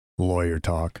Lawyer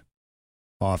talk.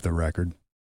 Off the record.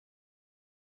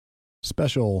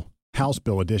 Special House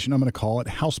Bill edition. I'm going to call it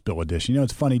House Bill edition. You know,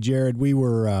 it's funny, Jared. We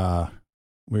were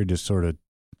just sort of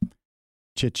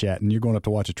chit-chatting. You're going up to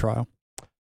watch a trial?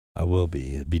 I will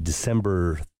be. It'll be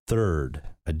December 3rd,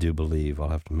 I do believe. I'll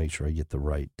have to make sure I get the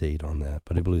right date on that.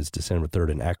 But I believe it's December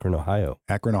 3rd in Akron, Ohio.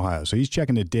 Akron, Ohio. So he's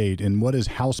checking the date. And what does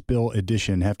House Bill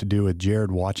edition have to do with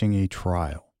Jared watching a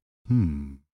trial?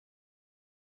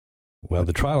 Well,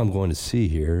 the trial I'm going to see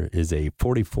here is a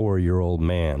 44-year-old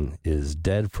man is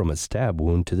dead from a stab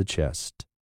wound to the chest.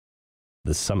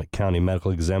 The Summit County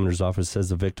Medical Examiner's Office says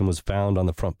the victim was found on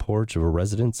the front porch of a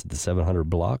residence at the 700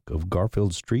 block of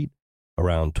Garfield Street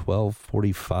around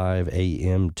 12:45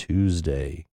 a.m.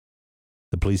 Tuesday.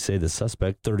 The police say the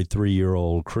suspect,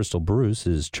 33-year-old Crystal Bruce,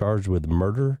 is charged with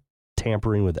murder,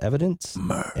 tampering with evidence,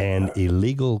 and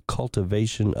illegal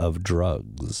cultivation of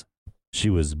drugs. She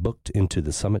was booked into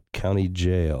the Summit County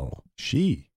Jail.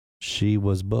 She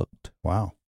was booked.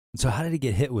 Wow. So how did he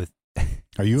get hit with?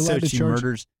 Are you allowed to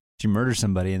charge? She murders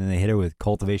somebody, and then they hit her with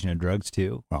cultivation of drugs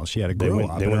too. Well, she had a grow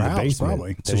house in in her the house, basement.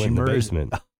 probably. They went in the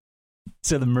basement.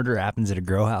 So the murder happens at a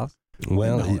grow house?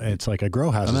 Well, no, it's like a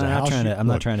grow house. I'm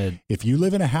not trying to. If you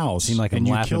live in a house and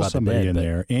you kill somebody in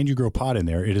there and you grow pot in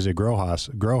there, it is a grow house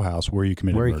where you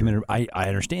committed murder. I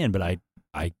understand, but I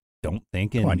don't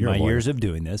think in my years of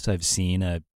doing this I've seen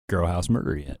a grow house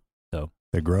murder yet. So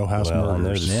the grow house murder.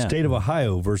 There's the state of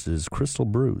Ohio versus Crystal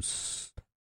Bruce.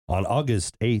 On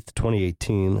August 8th,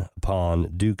 2018,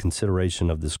 upon due consideration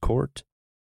of this court,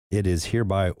 it is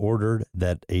hereby ordered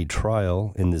that a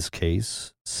trial in this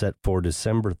case set for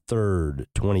December 3rd,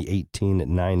 2018 at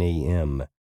 9 a.m.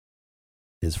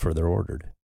 is further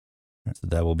ordered. So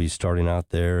that will be starting out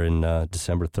there in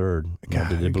December 3rd.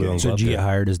 So did you get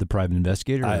hired as the private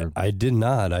investigator? I did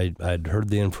not. I'd heard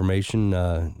the information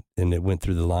and it went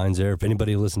through the lines there. If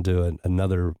anybody listened to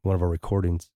another one of our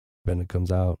recordings, when it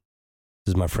comes out,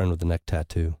 this is my friend with the neck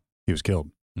tattoo. He was killed.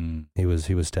 He was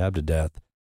stabbed to death.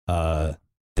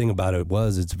 Thing about it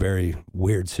was it's a very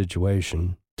weird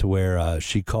situation to where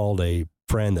she called a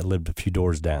friend that lived a few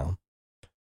doors down.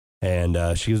 And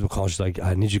she gives him a call. She's like,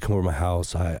 I need you to come over to my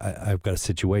house. I've got a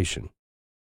situation.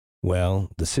 Well,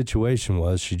 the situation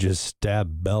was she just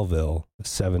stabbed Belleville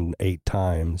 7-8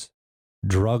 times,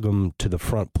 drug him to the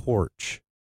front porch,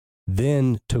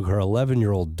 then took her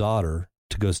 11-year-old daughter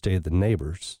to go stay at the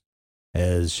neighbor's.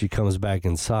 As she comes back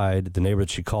inside, the neighbor that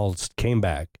she called came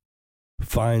back,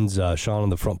 finds Sean on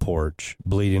the front porch,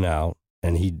 bleeding out,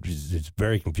 and he's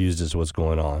very confused as to what's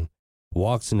going on.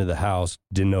 Walks into the house,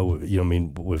 didn't know,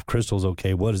 if Crystal's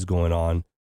okay, what is going on?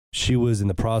 She was in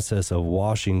the process of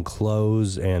washing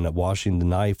clothes and washing the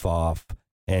knife off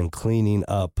and cleaning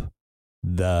up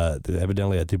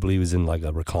evidently, I do believe he was in like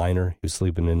a recliner. He was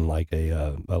sleeping in like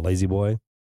a lazy boy.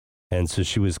 And so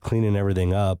she was cleaning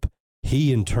everything up.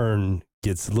 He, in turn,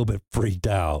 gets a little bit freaked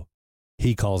out.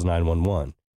 He calls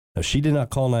 911. Now, she did not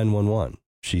call 911.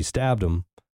 She stabbed him,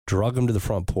 drug him to the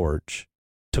front porch,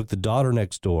 took the daughter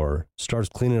next door, starts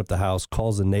cleaning up the house,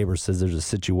 calls the neighbor, says there's a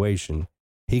situation.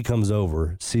 He comes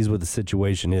over, sees what the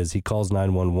situation is. He calls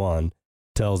 911,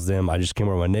 tells them, I just came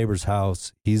over to my neighbor's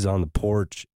house. He's on the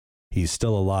porch. He's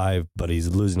still alive, but he's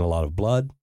losing a lot of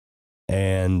blood.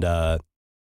 And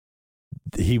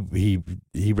he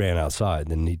ran outside,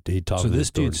 and he talked. So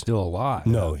this dude's still alive?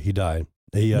 No, he died.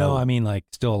 No, I mean like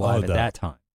still alive at that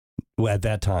time. Well, at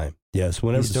that time, yes.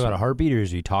 Whenever he's still got a heartbeat, or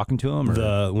is he talking to him?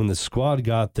 Or? When the squad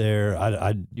got there,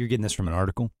 you're getting this from an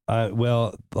article?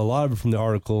 Well, a lot of it from the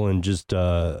article and just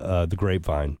the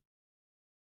grapevine.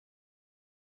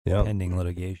 Yeah, pending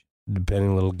litigation.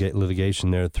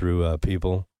 Litigation there through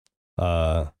people.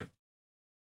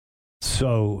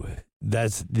 So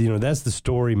that's the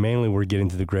story. Mainly, we're getting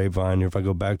to the grapevine. If I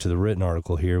go back to the written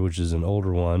article here, which is an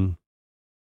older one.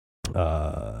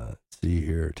 Let's see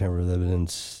here, tamper with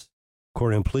evidence.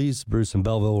 According to police, Bruce and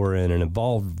Belleville were in an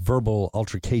involved verbal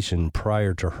altercation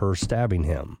prior to her stabbing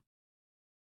him.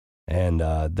 And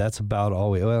that's about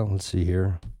all let's see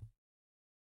here.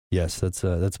 Yes, that's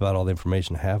about all the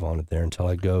information I have on it there until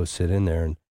I go sit in there.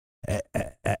 And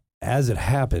as it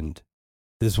happened,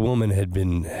 this woman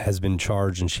has been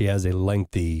charged, and she has a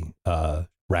lengthy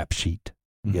rap sheet,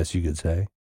 I guess you could say.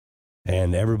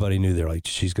 And everybody knew they're like,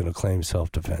 she's going to claim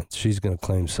self-defense. She's going to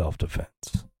claim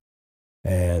self-defense.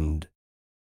 And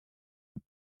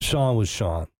Sean was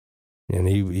Sean.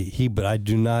 And but I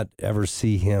do not ever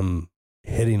see him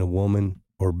hitting a woman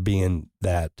or being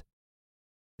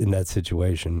in that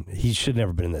situation. He should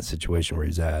never been in that situation where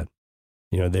he's at.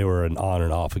 They were an on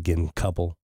and off again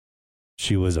couple.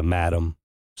 She was a madam,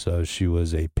 so she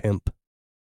was a pimp.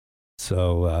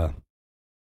 So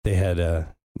they had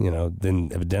Then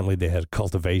evidently they had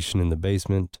cultivation in the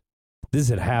basement. This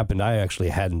had happened. I actually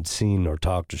hadn't seen or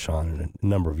talked to Sean in a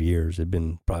number of years. It'd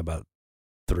been probably about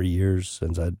 3 years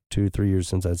since 3 years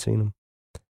since I'd seen him.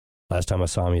 Last time I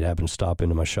saw him, he'd happened to stop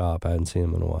into my shop. I hadn't seen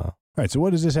him in a while. All right, so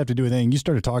what does this have to do with anything? You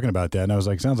started talking about that, and I was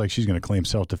like, sounds like she's going to claim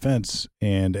self-defense.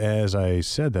 And as I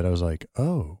said that, I was like,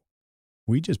 oh,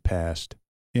 we just passed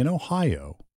in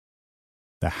Ohio.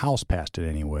 The House passed it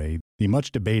anyway. The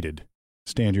much debated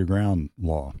stand your ground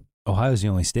law. Ohio's the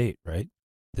only state, right?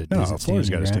 No, Florida's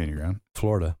got to stand your ground.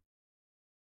 Florida.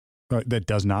 That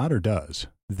does not or does?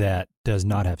 That does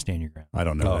not have stand your ground. I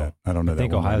don't know that. I don't know that. I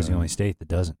think Ohio's the only state that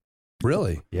doesn't.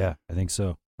 Really? Yeah, I think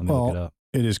so. Let me look it up.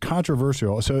 It is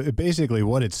controversial. So basically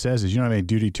what it says is you don't have any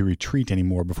duty to retreat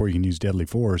anymore before you can use deadly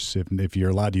force. If you're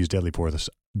allowed to use deadly force,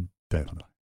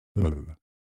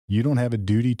 you don't have a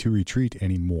duty to retreat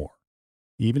anymore,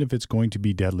 even if it's going to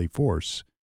be deadly force,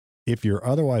 if you're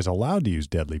otherwise allowed to use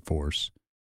deadly force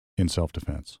in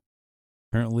self-defense.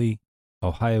 Apparently,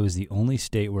 Ohio is the only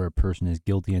state where a person is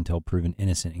guilty until proven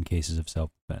innocent in cases of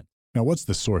self-defense. Now, what's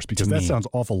the source? Because that sounds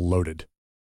awful loaded.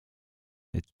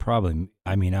 It's probably,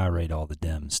 I read all the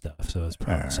Dem stuff, so it's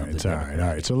probably something. It's all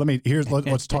right. So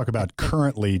let's talk about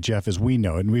currently, Jeff, as we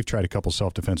know it, and we've tried a couple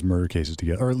self-defense murder cases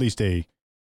together, or at least a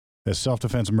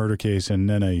self-defense murder case and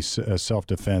then a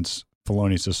self-defense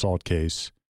felonious assault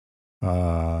case.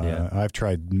 I've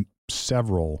tried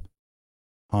several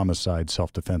homicide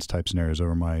self-defense type scenarios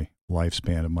over my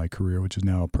lifespan of my career, which is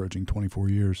now approaching 24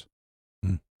 years.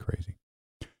 Crazy.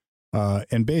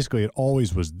 And basically it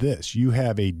always was this. You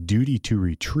have a duty to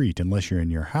retreat unless you're in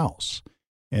your house.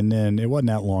 And then it wasn't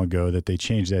that long ago that they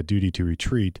changed that duty to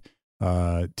retreat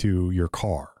to your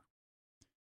car.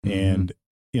 And,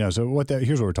 so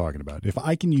here's what we're talking about. If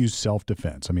I can use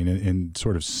self-defense, in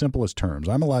sort of simplest terms,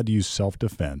 I'm allowed to use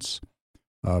self-defense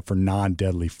for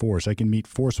non-deadly force. I can meet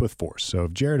force with force. So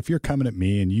if you're coming at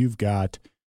me and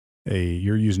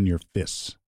you're using your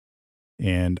fists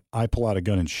and I pull out a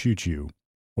gun and shoot you,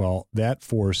 well, that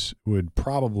force would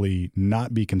probably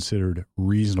not be considered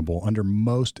reasonable under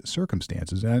most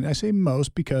circumstances. And I say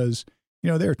most because,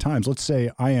 there are times, let's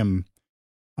say I've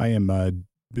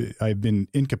been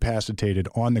incapacitated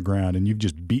on the ground and you've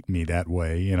just beaten me that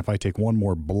way. And if I take one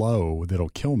more blow, that'll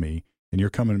kill me. And you're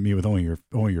coming at me with only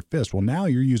your fist. Well, now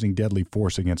you're using deadly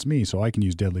force against me, so I can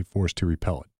use deadly force to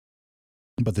repel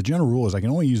it. But the general rule is I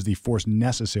can only use the force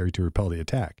necessary to repel the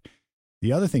attack.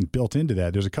 The other thing built into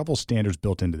that, there's a couple standards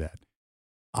built into that.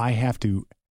 I have to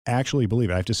actually believe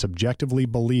it. I have to subjectively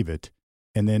believe it.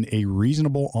 And then a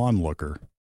reasonable onlooker,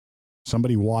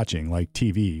 somebody watching like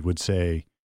TV, would say,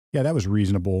 yeah, that was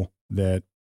reasonable, that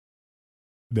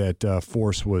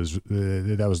force was,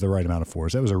 that was the right amount of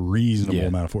force. That was a reasonable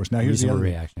amount of force. Now here's the other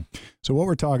reaction. So what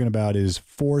we're talking about is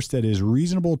force that is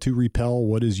reasonable to repel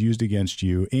what is used against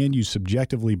you, and you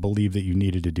subjectively believe that you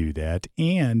needed to do that,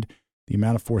 and the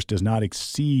amount of force does not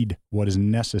exceed what is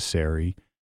necessary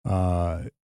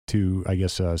to, I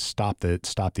guess, stop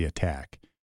the attack.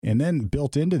 And then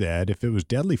built into that, if it was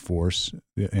deadly force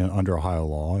under Ohio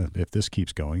law, if this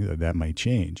keeps going, that might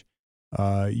change.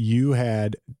 You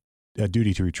had a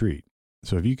duty to retreat.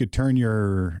 So if you could turn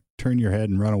your head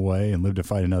and run away and live to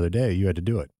fight another day, you had to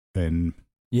do it. And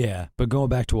yeah, but going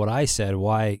back to what I said,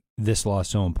 why this law is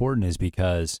so important is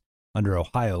because under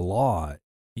Ohio law,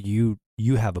 you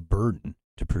have a burden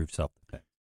to prove self-defense.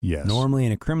 Yes. Normally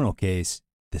in a criminal case,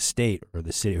 the state or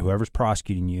the city, whoever's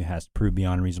prosecuting you, has to prove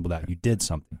beyond reasonable doubt you did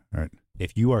something. Right.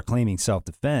 If you are claiming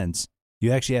self-defense,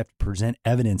 you actually have to present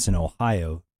evidence in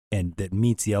Ohio and that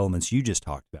meets the elements you just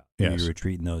talked about. Yes. You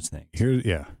retreat in those things.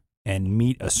 And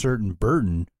meet a certain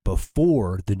burden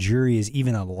before the jury is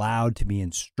even allowed to be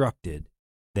instructed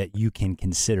that you can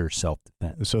consider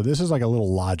self-defense. So this is like a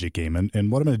little logic game,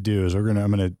 and what I'm going to do is we're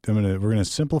going to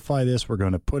simplify this. We're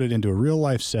going to put it into a real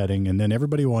life setting, and then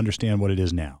everybody will understand what it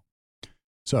is now.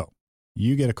 So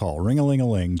you get a call,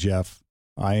 ring-a-ling-a-ling, Jeff.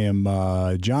 I am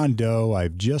John Doe.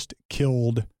 I've just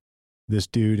killed this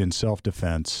dude in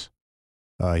self-defense.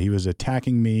 He was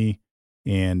attacking me,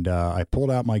 and I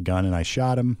pulled out my gun and I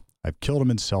shot him. I've killed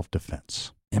him in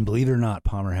self-defense. And believe it or not,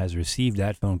 Palmer has received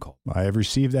that phone call. I have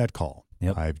received that call.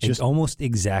 Yep. It's almost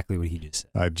exactly what he just said.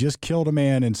 I've just killed a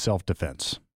man in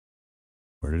self-defense.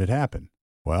 Where did it happen?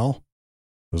 Well,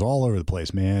 it was all over the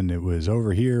place, man. It was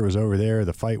over here, it was over there.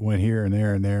 The fight went here and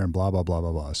there and blah, blah, blah,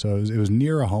 blah, blah. So it was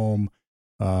near a home,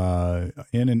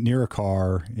 near a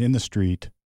car, in the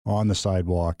street, on the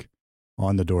sidewalk,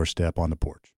 on the doorstep, on the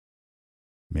porch.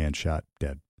 Man shot,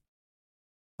 dead.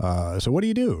 So what do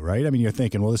you do, right? I mean, you're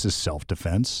thinking, well, this is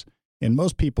self-defense. And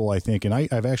most people, I think, and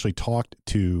I've actually talked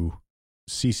to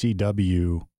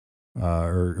CCW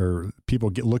or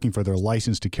people looking for their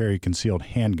license to carry a concealed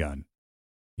handgun.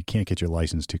 You can't get your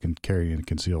license to carry a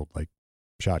concealed like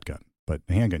shotgun, but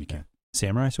a handgun you can.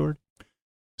 Samurai sword?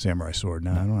 Samurai sword.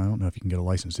 No, I don't know if you can get a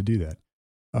license to do that.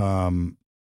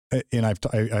 And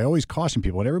I always caution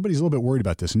people, and everybody's a little bit worried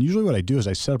about this. And usually what I do is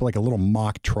I set up like a little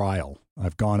mock trial.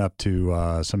 I've gone up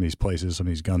to some of these places, some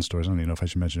of these gun stores. I don't even know if I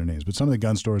should mention their names, but some of the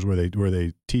gun stores where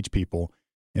they teach people,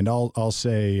 and I'll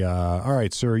say, all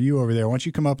right, sir, you over there, why don't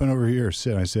you come up and over here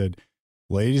sit? And I said,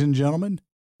 ladies and gentlemen,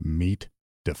 meet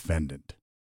defendant.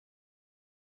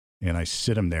 And I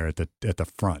sit them there at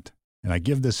the front, and I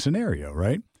give this scenario,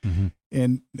 right? Mm-hmm.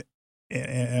 And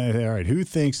all right, who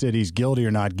thinks that he's guilty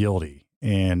or not guilty?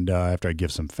 And after I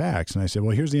give some facts, and I said,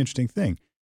 well, here's the interesting thing.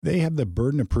 They have the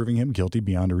burden of proving him guilty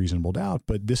beyond a reasonable doubt,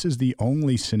 but this is the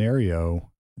only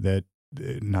scenario that,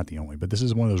 not the only, but this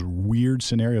is one of those weird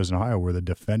scenarios in Ohio where the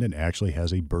defendant actually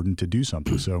has a burden to do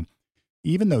something. So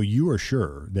even though you are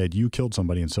sure that you killed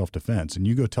somebody in self-defense, and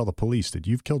you go tell the police that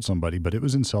you've killed somebody, but it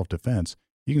was in self-defense,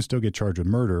 you can still get charged with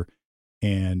murder,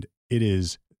 and it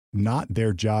is not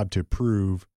their job to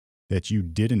prove that you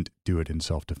didn't do it in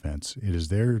self-defense. It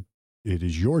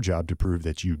is your job to prove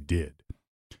that you did.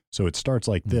 So it starts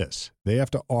like this. They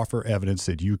have to offer evidence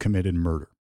that you committed murder,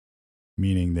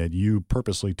 meaning that you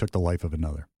purposely took the life of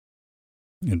another,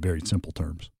 in very simple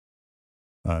terms.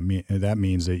 That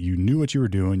means that you knew what you were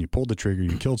doing, you pulled the trigger,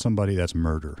 you killed somebody, that's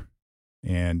murder.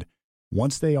 And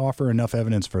once they offer enough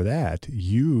evidence for that,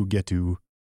 you get to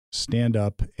stand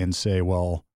up and say,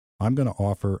 well, I'm going to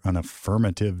offer an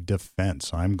affirmative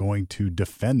defense. I'm going to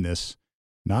defend this,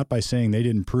 not by saying they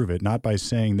didn't prove it, not by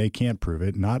saying they can't prove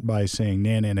it, not by saying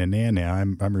nah.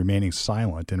 I'm remaining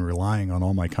silent and relying on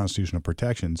all my constitutional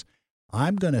protections.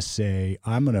 I'm going to say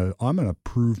I'm going to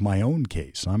prove my own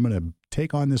case. I'm going to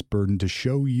take on this burden to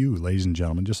show you, ladies and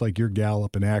gentlemen, just like your gal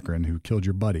up in Akron who killed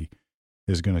your buddy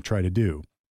is going to try to do.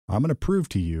 I'm going to prove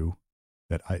to you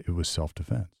that it was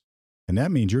self-defense. And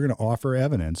that means you're going to offer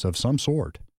evidence of some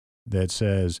sort that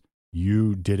says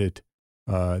you did it,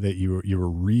 that you were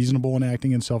reasonable in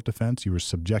acting in self-defense. You were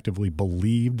subjectively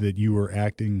believed that you were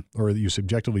acting, or that you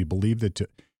subjectively believed that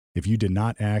if you did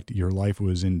not act, your life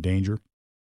was in danger.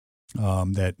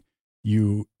 That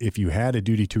if you had a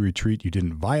duty to retreat, you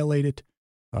didn't violate it,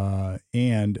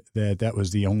 and that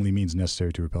was the only means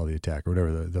necessary to repel the attack, or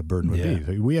whatever the burden would be.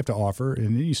 So we have to offer,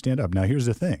 and then you stand up. Now, here's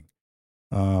the thing.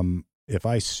 If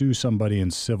I sue somebody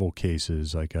in civil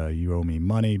cases, like you owe me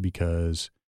money because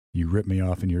you ripped me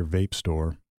off in your vape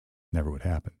store, never would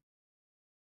happen.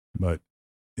 But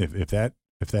if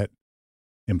that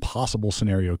impossible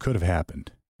scenario could have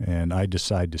happened, and I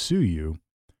decide to sue you,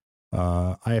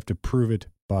 I have to prove it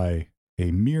by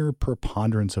a mere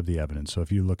preponderance of the evidence. So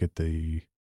if you look at a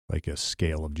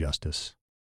scale of justice,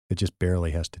 it just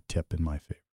barely has to tip in my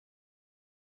favor.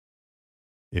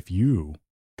 If you,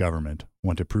 government,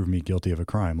 want to prove me guilty of a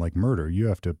crime like murder, you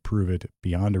have to prove it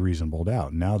beyond a reasonable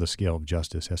doubt. Now the scale of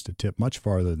justice has to tip much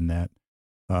farther than that,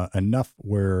 enough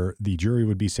where the jury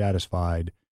would be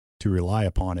satisfied to rely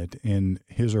upon it in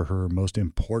his or her most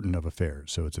important of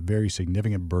affairs. So it's a very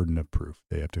significant burden of proof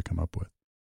they have to come up with.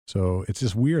 So it's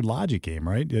this weird logic game,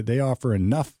 right? They offer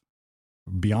enough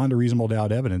beyond a reasonable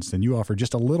doubt evidence, then you offer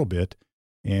just a little bit,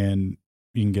 and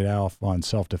you can get off on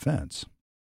self-defense.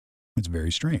 It's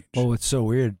very strange. Well, what's so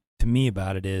weird to me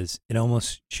about it is it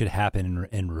almost should happen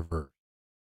in reverse.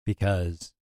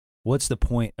 Because what's the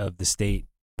point of the state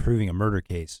proving a murder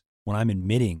case when I'm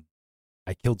admitting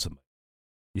I killed somebody?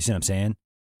 You see what I'm saying?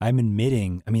 I'm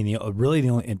admitting,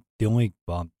 the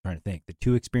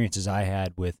two experiences I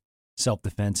had with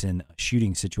self-defense in a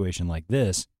shooting situation like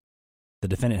this, the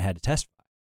defendant had to testify.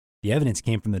 The evidence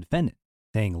came from the defendant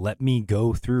saying, let me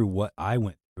go through what I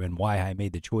went through and why I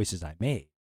made the choices I made.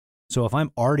 So if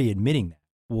I'm already admitting that,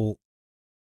 well,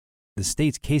 the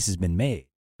state's case has been made.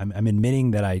 I'm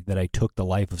admitting that I took the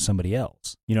life of somebody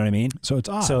else. You know what I mean? So it's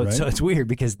odd, so, right? So it's weird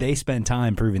because they spend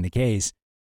time proving the case,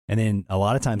 and then a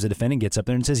lot of times the defendant gets up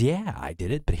there and says, yeah, I did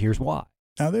it, but here's why.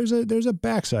 Now there's a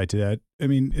backside to that.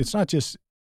 It's not just,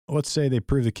 let's say they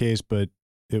prove the case, but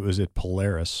it was at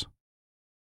Polaris,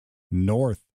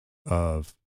 north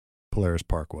of Polaris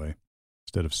Parkway,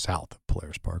 instead of south of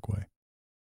Polaris Parkway.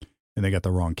 And they got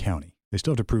the wrong county. They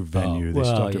still have to prove venue. They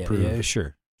still have to prove. Yeah,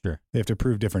 sure. They have to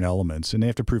prove different elements, and they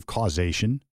have to prove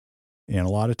causation. And a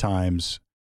lot of times,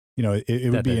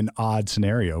 it would be an odd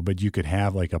scenario, but you could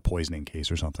have like a poisoning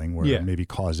case or something where maybe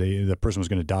the person was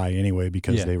going to die anyway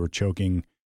because they were choking,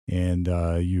 and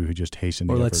you just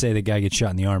hastened. Or let's say the guy gets shot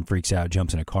in the arm, freaks out,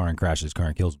 jumps in a car and crashes his car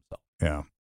and kills himself. Yeah.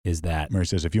 is that Murray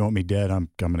says, if you want me dead, I'm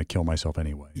going to kill myself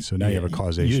anyway. So now you have a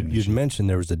causation You'd issue. mentioned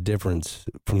there was a difference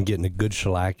from getting a good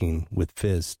shellacking with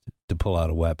fist to pull out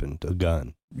a weapon, a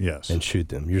gun, Yes. and shoot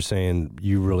them. You're saying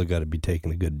you really got to be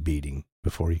taking a good beating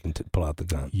before you can pull out the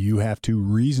gun. You have to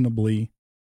reasonably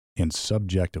and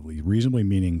subjectively, reasonably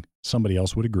meaning somebody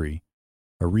else would agree,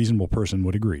 a reasonable person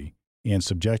would agree, and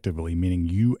subjectively meaning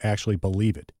you actually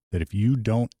believe it, that if you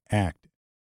don't act,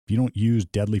 if you don't use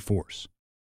deadly force,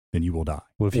 then you will die.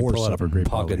 What if you or pull out suffer a great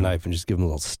pocket bodily harm. knife and just give them a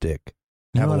little stick?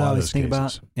 you Have know a what lot I of always those think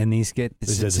cases. about in these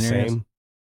Is it the scenarios? same?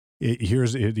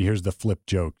 Here's the flip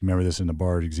joke. Remember this in the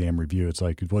bar exam review. It's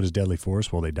like, what is deadly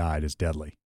force? Well, they died. It's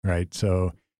deadly, right?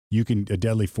 So a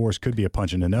deadly force could be a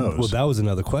punch in the nose. Well, that was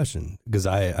another question because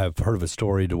I've heard of a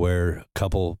story to where a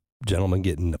couple gentlemen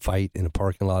get in a fight in a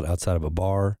parking lot outside of a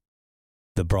bar.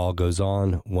 The brawl goes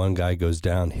on. One guy goes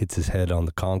down, hits his head on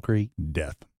the concrete.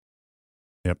 Death.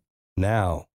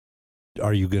 Now,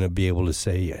 are you going to be able to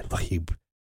say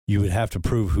you would have to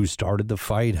prove who started the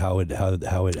fight, how it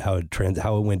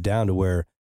went down to where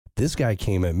this guy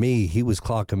came at me, he was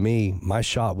clocking me, my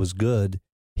shot was good,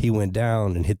 he went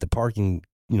down and hit the parking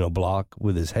block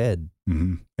with his head.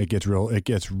 Mm-hmm. It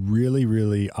gets really,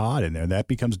 really odd in there. That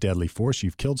becomes deadly force.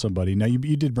 You've killed somebody. Now you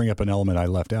did bring up an element I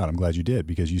left out. I'm glad you did,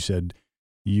 because you said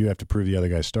you have to prove the other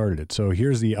guy started it. So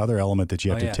here's the other element that you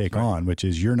have to take on, which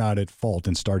is you're not at fault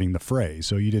in starting the fray.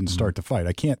 So you didn't start the fight.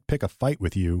 I can't pick a fight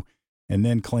with you and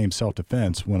then claim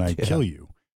self-defense when I kill you.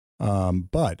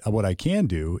 But what I can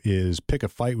do is pick a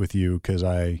fight with you because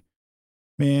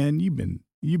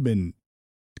you've been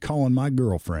calling my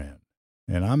girlfriend,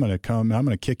 and I'm going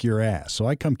to kick your ass. So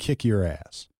I come kick your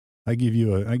ass. I give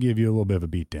you a little bit of a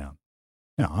beat down.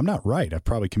 Now, I'm not right. I've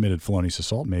probably committed felonious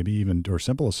assault, maybe even, or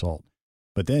simple assault.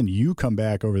 But then you come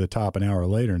back over the top an hour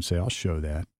later and say, I'll show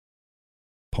that,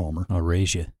 Palmer. I'll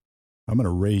raise you. I'm going to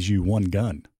raise you one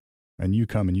gun, and you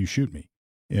come and you shoot me.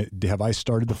 Have I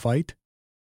started the fight?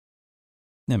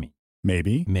 I mean,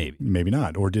 Maybe. Maybe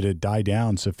not. Or did it die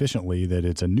down sufficiently that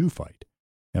it's a new fight?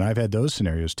 And I've had those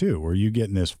scenarios too, where you get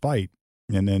in this fight,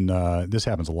 and then this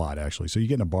happens a lot, actually. So you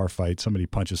get in a bar fight, somebody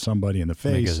punches somebody in the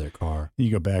face. Because their car. And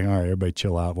you go back, all right, everybody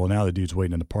chill out. Well, now the dude's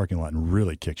waiting in the parking lot and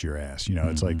really kicks your ass.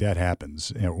 It's like that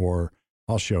happens. Or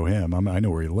I'll show him. I know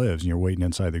where he lives, and you're waiting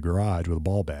inside the garage with a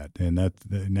ball bat. And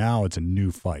now it's a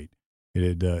new fight.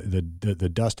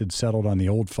 The dust had settled on the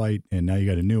old fight, and now you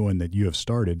got a new one that you have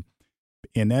started.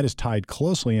 And that is tied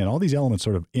closely in. All these elements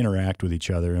sort of interact with each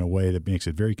other in a way that makes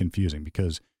it very confusing,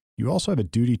 because you also have a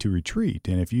duty to retreat.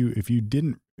 And if you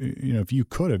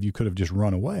could have just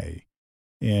run away.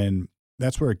 And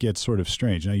that's where it gets sort of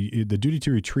strange. Now, the duty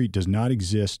to retreat does not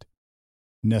exist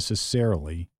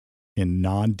necessarily in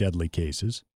non-deadly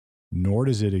cases, nor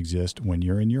does it exist when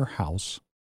you're in your house,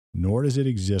 nor does it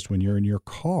exist when you're in your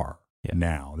car. Yeah.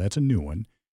 Now, that's a new one.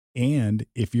 And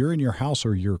if you're in your house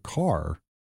or your car,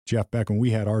 Jeff, back when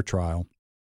we had our trial,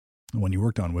 when you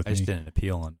worked on with I just me, did an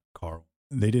appeal on car.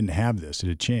 they didn't have this. It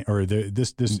had changed, or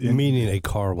this. Meaning a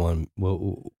car one,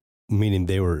 well, meaning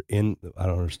they were in. I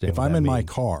don't understand. If I'm in my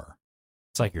car,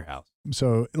 It's like your house.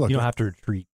 so look, You don't have to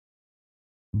retreat.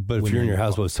 But if when you're in you're your in your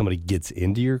house, car. if somebody gets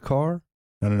into your car,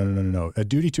 No. A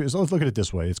duty to, so let's look at it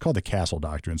this way. It's called the castle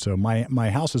doctrine. So my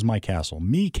house is my castle.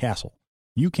 Me castle.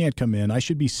 You can't come in. I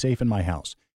should be safe in my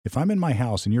house. If I'm in my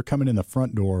house and you're coming in the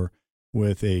front door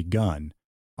with a gun,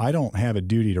 I don't have a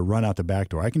duty to run out the back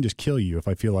door. I can just kill you if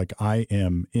I feel like I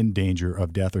am in danger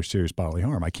of death or serious bodily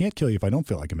harm. I can't kill you if I don't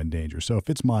feel like I'm in danger. So if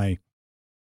it's my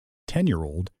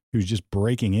 10-year-old who's just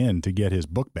breaking in to get his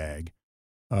book bag,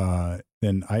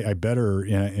 then I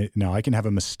better, now I can have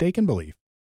a mistaken belief.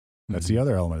 That's the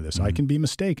other element of this. I can be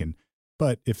mistaken.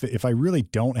 But if I really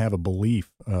don't have a belief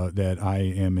that I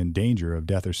am in danger of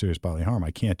death or serious bodily harm,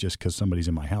 I can't just because somebody's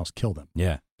in my house kill them.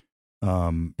 Yeah.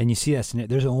 And you see that scenario.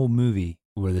 There's an old movie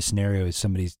where the scenario is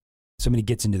somebody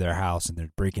gets into their house and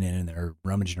they're breaking in and they're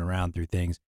rummaging around through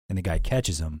things, and the guy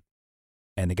catches them,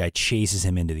 and the guy chases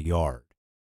him into the yard.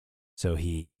 So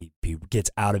he gets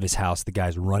out of his house. The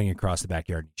guy's running across the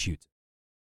backyard and shoots him.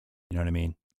 You know what I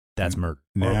mean? That's murder.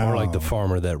 or like the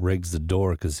farmer that rigs the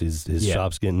door because his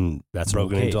shop's getting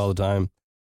broken into all the time,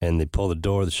 and they pull the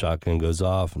door, the shotgun goes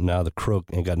off. Now the crook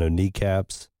ain't got no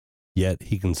kneecaps, yet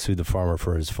he can sue the farmer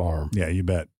for his farm. Yeah, you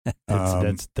bet.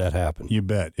 That happened. You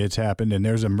bet. It's happened. And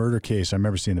there's a murder case. I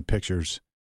remember seeing the pictures.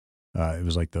 It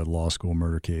was like the law school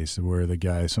murder case where the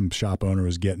guy, some shop owner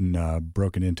was getting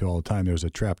broken into all the time. There was a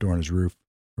trap door on his roof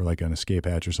or like an escape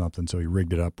hatch or something. So he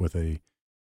rigged it up with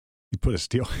he put a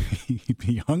steel,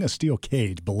 he hung a steel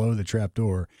cage below the trap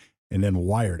door and then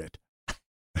wired it.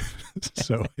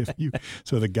 So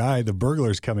the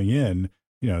burglar's coming in,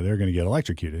 they're going to get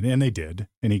electrocuted. And they did.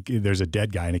 And there's a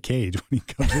dead guy in a cage when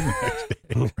he comes in the next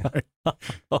day. Right?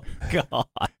 Oh, God.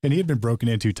 And he had been broken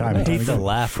in 2 times. I hate to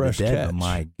laugh Fresh at dead, catch. but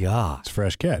my God. It's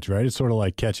fresh catch, right? It's sort of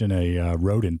like catching a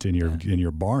rodent in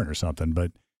your barn or something.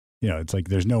 But, it's like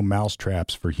there's no mouse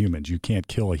traps for humans. You can't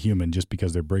kill a human just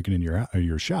because they're breaking in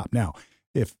your shop. Now,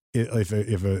 if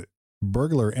a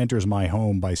burglar enters my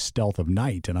home by stealth of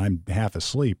night and I'm half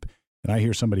asleep and I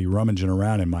hear somebody rummaging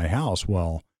around in my house,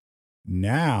 well,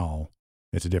 now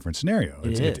it's a different scenario.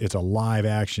 It's a live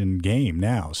action game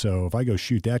now. So if I go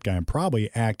shoot that guy, I'm probably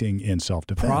acting in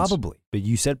self-defense. Probably. But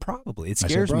you said probably. It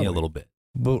scares me a little bit.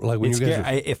 But like when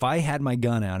if I had my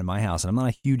gun out in my house, and I'm not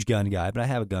a huge gun guy, but I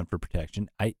have a gun for protection,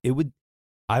 I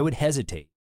would hesitate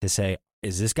to say,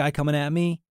 is this guy coming at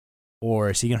me?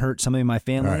 Or is he going to hurt somebody in my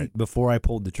family before I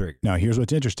pulled the trigger? Now, here's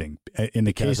what's interesting. In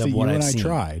the case that you and I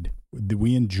tried,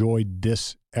 we enjoyed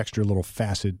this extra little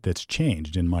facet that's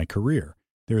changed in my career.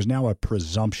 There is now a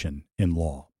presumption in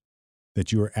law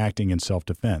that you are acting in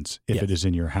self-defense if it is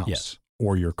in your house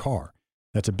or your car.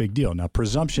 That's a big deal. Now,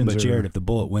 presumptions But, Jared, if the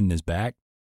bullet went in his back?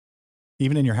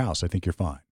 Even in your house, I think you're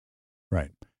fine. Right.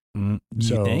 You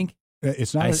think?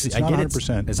 It's not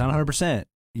 100%. It's not 100%.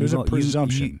 There's a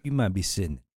presumption. You might be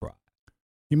sitting.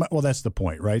 Well, that's the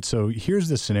point, right? So here's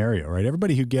the scenario, right?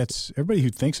 Everybody who thinks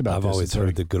about I've this. I've always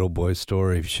heard the good old boy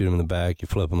story. If you shoot him in the back, you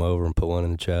flip him over and put one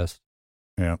in the chest.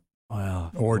 Yeah.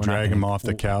 Well, or drag him off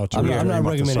the couch. I'm not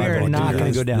recommending. We're not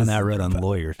going to go down that road on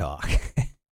lawyer talk.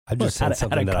 I just said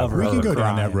something that we can go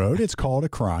down that road. It's called a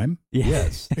crime.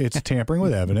 Yes. It's tampering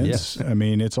with evidence. Yes. I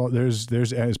mean, it's all there's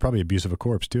probably abuse of a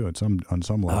corpse too on some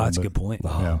level. Oh, that's a good point.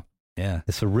 Yeah.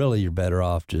 So really, you're better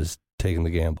off just taking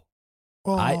the gamble.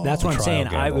 Well, that's what I'm saying.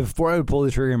 Before I would pull the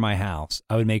trigger in my house,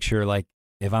 I would make sure, like,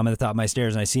 if I'm at the top of my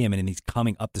stairs and I see him and he's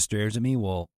coming up the stairs at me,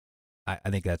 well, I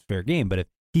think that's fair game. But if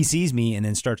he sees me and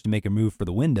then starts to make a move for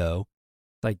the window,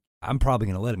 like, I'm probably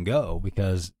going to let him go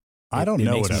because I don't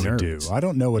know what I would do. I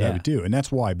don't know what I would do. And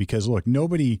that's why, because look,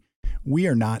 we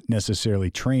are not necessarily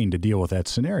trained to deal with that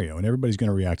scenario, and everybody's going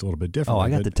to react a little bit differently. Oh,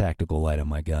 I got the tactical light on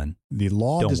my gun. The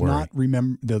law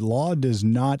the law does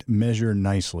not measure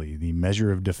nicely the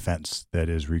measure of defense that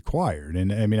is required.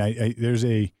 And I mean, there's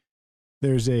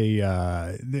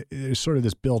sort of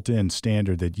this built-in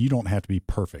standard that you don't have to be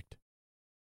perfect.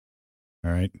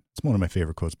 All right. It's one of my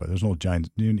favorite quotes by there's an old John,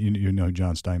 you know who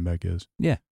John Steinbeck is?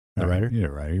 Yeah. The writer? Yeah,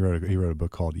 right. He wrote a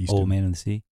book called Old Man in the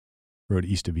Sea. Wrote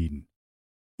East of Eden.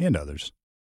 And others.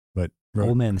 But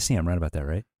Old Man in the Sea, I'm right about that,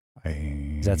 right?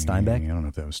 Is that Steinbeck? I don't know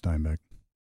if that was Steinbeck.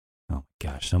 Oh my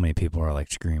gosh, so many people are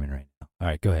like screaming right now. All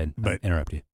right, go ahead. I'll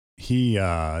interrupt you.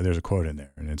 There's a quote in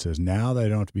there, and it says, "Now that I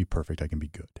don't have to be perfect, I can be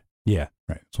good." Yeah.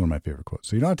 Right. It's one of my favorite quotes.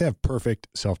 So you don't have to have perfect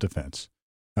self-defense.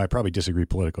 I probably disagree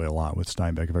politically a lot with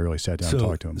Steinbeck if I really sat down and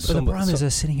talked to him. So the problem is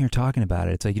us sitting here talking about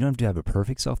it. It's like you don't have to have a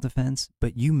perfect self-defense,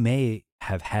 but you may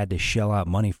have had to shell out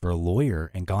money for a lawyer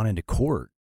and gone into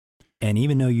court. And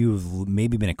even though you've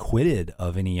maybe been acquitted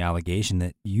of any allegation,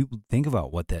 that you think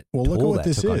about what that look at what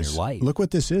this is. On your life. Look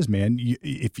what this is, man.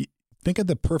 If you think of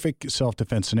the perfect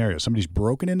self-defense scenario, somebody's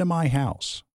broken into my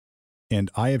house and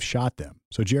I have shot them.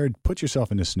 So Jared, put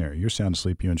yourself in this scenario. You're sound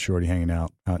asleep, you and Shorty hanging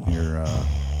out in your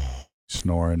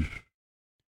snoring.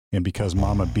 And because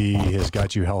Mama B has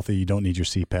got you healthy, you don't need your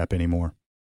CPAP anymore.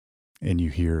 And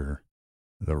you hear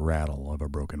the rattle of a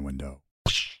broken window.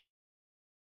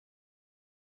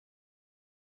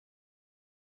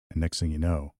 And next thing you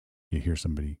know, you hear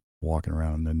somebody walking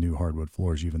around on the new hardwood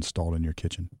floors you've installed in your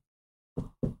kitchen.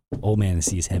 Old Man in the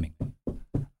Sea is Hemingway.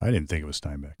 I didn't think it was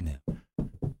Steinbeck. Yeah.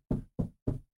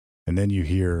 And then you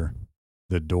hear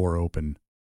the door open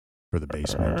for the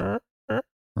basement.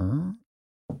 And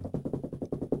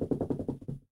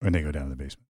they go down to the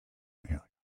basement. Yeah.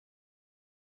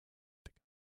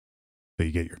 So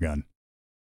you get your gun.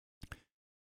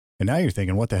 And now you're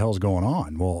thinking, what the hell's going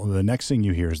on? Well, the next thing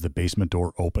you hear is the basement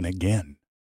door open again.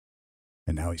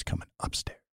 And now he's coming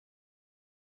upstairs.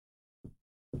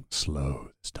 Slow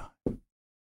this time.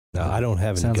 No, I don't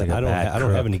have any. I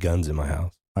don't have any guns in my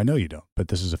house. I know you don't, but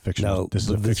this is a fictional. This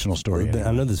is a fictional story.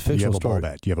 I know this fictional story.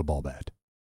 Do you have a ball bat?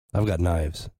 I've got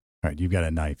knives. All right, you've got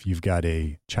a knife. You've got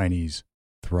a Chinese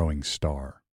throwing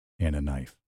star and a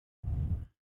knife.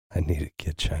 I need a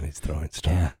kid Chinese throwing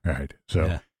star. Yeah. All right.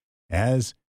 So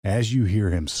as you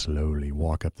hear him slowly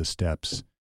walk up the steps,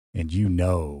 and you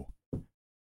know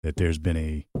that there's been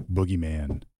a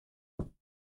boogeyman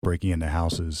breaking into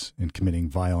houses and committing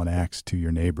violent acts to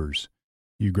your neighbors,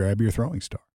 you grab your throwing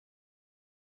star.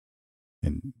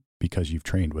 And because you've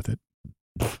trained with it.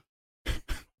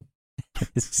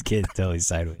 This kid's totally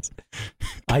sideways.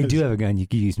 I do have a gun. You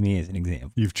could use me as an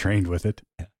example. You've trained with it.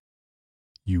 Yeah.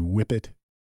 You whip it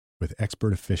with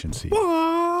expert efficiency.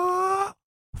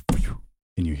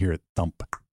 And you hear it thump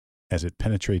as it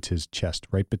penetrates his chest,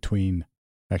 right between,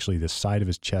 actually the side of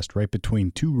his chest, right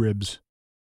between two ribs,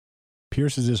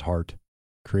 pierces his heart,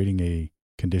 creating a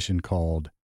condition called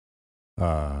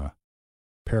pericardial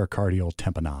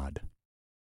tamponade,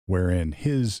 wherein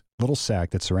his little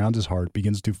sac that surrounds his heart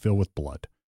begins to fill with blood.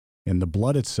 And the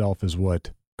blood itself is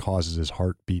what causes his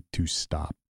heartbeat to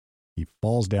stop. He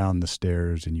falls down the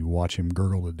stairs and you watch him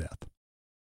gurgle to death.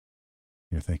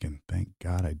 You're thinking, thank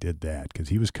God I did that, because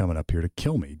he was coming up here to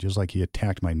kill me, just like he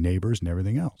attacked my neighbors and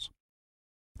everything else.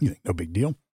 You think, no big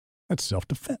deal. That's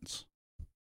self-defense.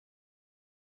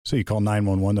 So you call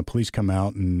 911, the police come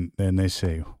out, and then they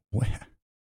say, what?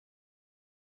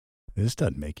 This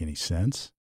doesn't make any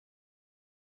sense.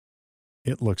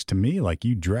 It looks to me like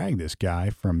you dragged this guy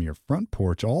from your front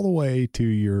porch all the way to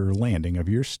your landing of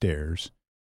your stairs,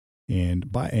 and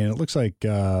it looks like...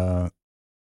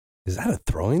 Is that a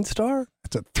throwing star?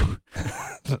 That's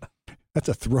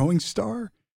a throwing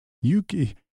star?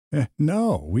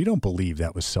 No, we don't believe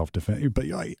that was self-defense. But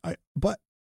we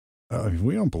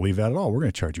don't believe that at all. We're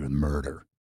going to charge you with murder.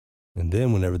 And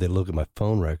then whenever they look at my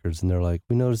phone records and they're like,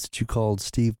 we noticed that you called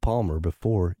Steve Palmer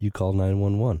before you called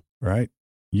 911. Right?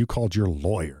 You called your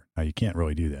lawyer. Now, you can't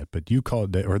really do that, but you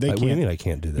called that, or they can't. What do you mean I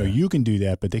can't do that? No, you can do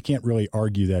that, but they can't really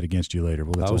argue that against you later.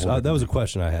 Well, that was a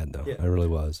question I had, though. Yeah. I really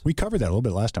was. We covered that a little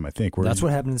bit last time, I think. That's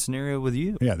what happened in the scenario with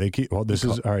you. Yeah, all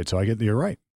right, so you're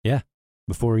right. Yeah,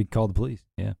 before he called the police.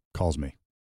 Yeah. Calls me.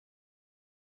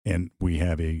 And we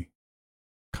have a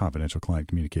confidential client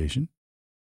communication,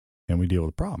 and we deal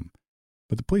with the problem.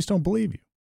 But the police don't believe you.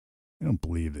 They don't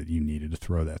believe that you needed to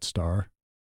throw that star.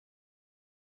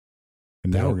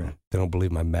 And they don't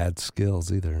believe my mad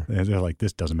skills either. And they're like,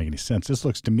 this doesn't make any sense. This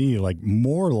looks to me like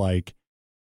more like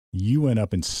you went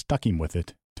up and stuck him with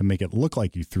it to make it look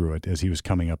like you threw it as he was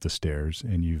coming up the stairs,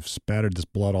 and you've spattered this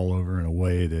blood all over in a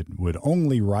way that would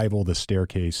only rival the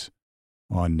staircase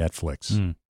on Netflix.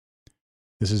 Mm.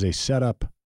 This is a setup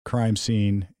crime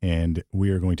scene, and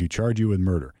we are going to charge you with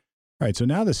murder. All right, so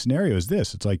now the scenario is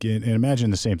this. It's like, and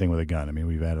imagine the same thing with a gun. I mean,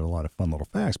 we've added a lot of fun little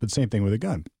facts, but same thing with a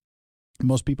gun.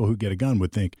 Most people who get a gun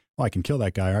would think, oh, I can kill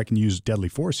that guy, or I can use deadly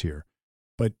force here.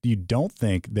 But you don't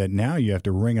think that now you have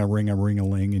to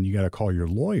ring-a-ling, and you got to call your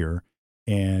lawyer,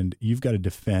 and you've got to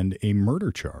defend a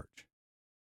murder charge.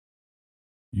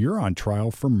 You're on trial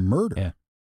for murder. Yeah.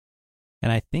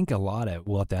 And I think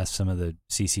we'll have to ask some of the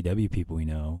CCW people we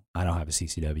know. I don't have a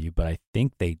CCW, but I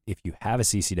think if you have a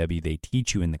CCW, they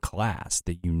teach you in the class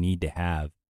that you need to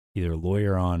have either a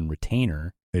lawyer on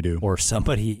retainer. They do. Or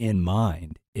somebody in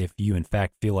mind if you, in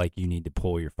fact, feel like you need to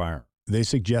pull your firearm. They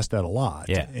suggest that a lot.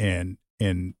 Yeah. And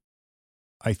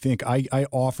I think I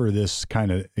offer this kind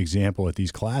of example at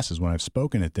these classes when I've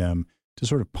spoken at them to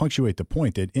sort of punctuate the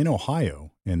point that in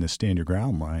Ohio, and the Stand Your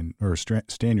Ground line or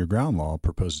Stand Your Ground law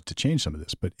proposes to change some of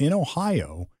this. But in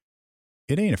Ohio,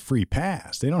 it ain't a free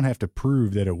pass. They don't have to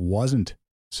prove that it wasn't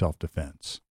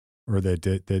self-defense. Or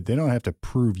that they don't have to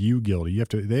prove you guilty.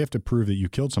 They have to prove that you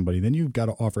killed somebody. Then you've got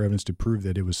to offer evidence to prove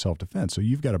that it was self-defense. So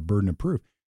you've got a burden of proof.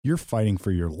 You're fighting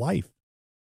for your life.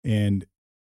 And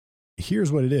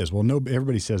here's what it is. Well,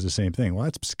 everybody says the same thing. Well,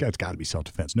 it's got to be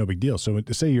self-defense. No big deal. So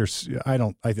to say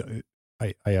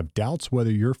I have doubts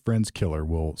whether your friend's killer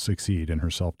will succeed in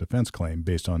her self-defense claim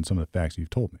based on some of the facts you've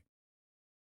told me.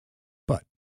 But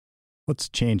let's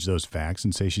change those facts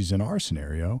and say she's in our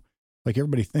scenario. Like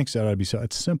everybody thinks that ought to be so.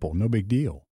 It's simple, no big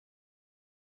deal.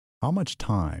 How much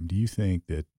time do you think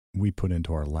that we put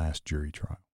into our last jury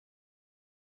trial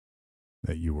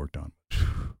that you worked on?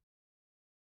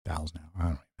 1,000 hours. I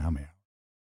don't know how many hours.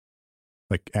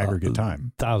 Like aggregate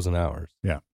time. 1,000 hours.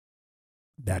 Yeah.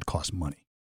 That costs money.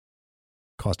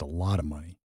 Cost a lot of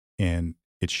money. And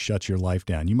it shuts your life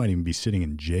down. You might even be sitting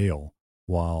in jail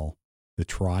while the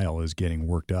trial is getting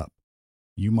worked up.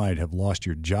 You might have lost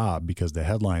your job because the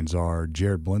headlines are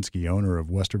Jared Blinsky, owner of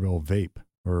Westerville Vape,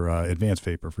 or Advanced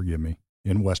Vapor, forgive me,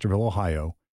 in Westerville,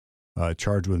 Ohio,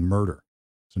 charged with murder.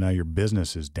 So now your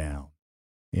business is down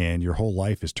and your whole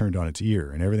life is turned on its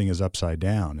ear and everything is upside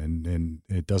down and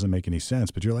it doesn't make any sense.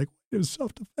 But you're like, it was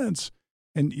self-defense.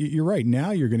 And you're right.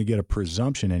 Now you're going to get a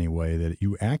presumption anyway that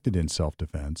you acted in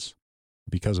self-defense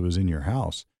because it was in your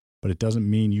house. But it doesn't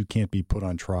mean you can't be put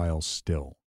on trial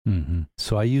still. Mm-hmm.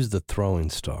 So I used the throwing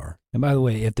star. And by the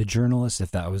way, if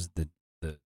that was the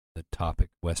topic,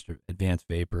 Advanced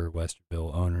Vapor,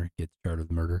 Westerville owner gets charged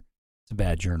with murder, it's a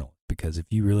bad journal. Because if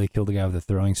you really killed the guy with the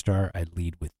throwing star, I'd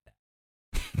lead with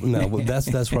that. No, well,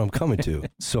 that's where I'm coming to.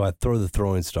 So I throw the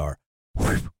throwing star.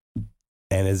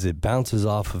 And as it bounces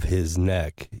off of his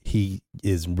neck, he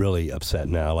is really upset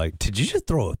now. Like, did you just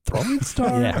throw a throwing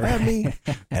star Yeah, at me?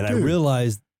 And I Dude.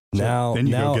 realized now, then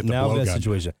you go get the now that blowgun.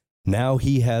 situation. Now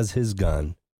he has his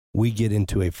gun. We get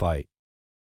into a fight.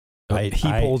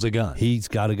 He pulls a gun. He's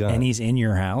got a gun. And he's in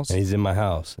your house. And he's in my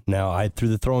house. Now, I threw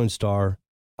the throwing star.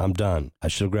 I'm done. I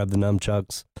should have grabbed the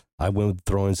nunchucks. I went with the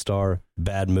throwing star.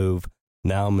 Bad move.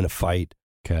 Now I'm in a fight.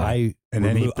 Okay.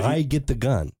 I get the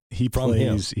gun. He from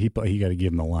plays. He got to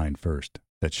give him the line first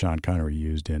that Sean Connery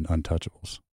used in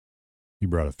Untouchables. He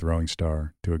brought a throwing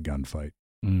star to a gunfight.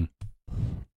 Mm.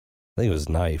 I think it was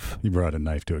knife. He brought a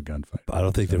knife to a gunfight. I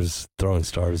don't think there was throwing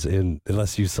stars in,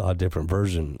 unless you saw a different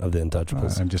version of the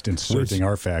Untouchables. I'm just inserting Which,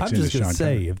 our facts I'm into just going Sean to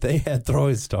say, if they had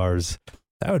throwing stars,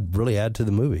 that would really add to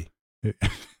the movie. Connery.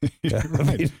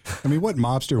 Right. I mean, what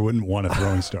mobster wouldn't want a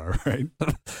throwing star, right?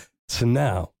 So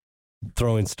now,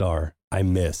 throwing star, I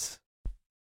miss.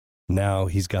 Now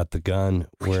he's got the gun.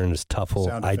 We're in his tuffle.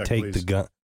 Sound I effect, take please. the gun.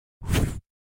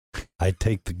 I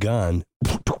take the gun.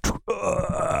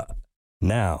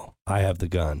 Now I have the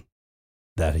gun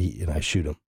and I shoot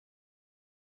him.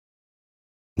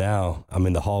 Now I'm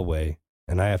in the hallway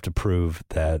and I have to prove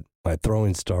that my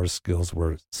throwing star skills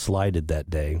were slighted that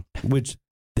day, which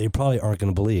they probably aren't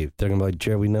going to believe. They're going to be like,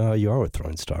 Jared, we know how you are with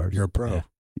throwing stars. You're a pro. Yeah.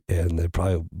 And they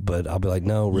probably, but I'll be like,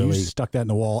 no, really. You stuck that in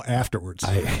the wall afterwards.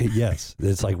 Yes,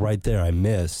 it's like right there. I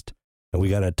missed, and we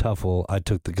got in a tuffle. I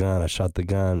took the gun. I shot the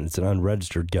gun. It's an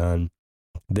unregistered gun.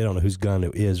 They don't know whose gun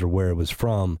it is or where it was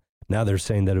from. Now they're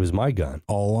saying that it was my gun,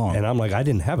 all along. and I'm like, I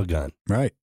didn't have a gun,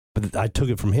 Right. but I took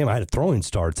it from him. I had a throwing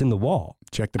star. It's in the wall,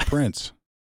 Check the prints.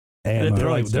 and they're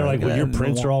Throwing like, star, well, your in the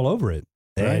prints wall. are all over it,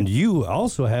 Right. and you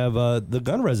also have the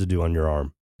gun residue on your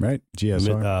arm. Right.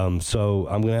 GSR. So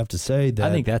I'm gonna have to say that.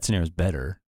 I think that scenario is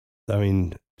better. I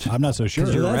mean, I'm not so sure.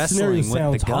 'Cause you're that scenario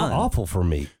wrestling with the sounds gun. awful for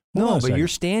me. Hold on No, a but second. you're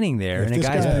standing there If and a this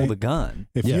guy's guy- pulled a gun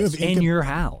If Yes. you have in your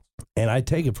house. And I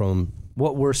take it from him.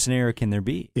 What worse scenario can there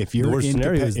be? if The you're worst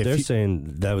scenario is if they're you-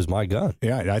 saying that was my gun.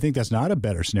 Yeah, I think that's not a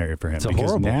better scenario for him It's because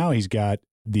horrible. now he's got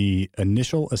the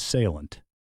initial assailant,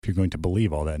 if you're going to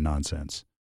believe all that nonsense,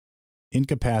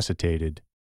 incapacitated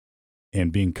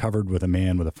and being covered with a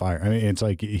man with a fire. I mean, it's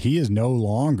like he is no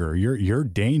longer, your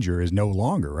danger is no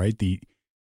longer, right?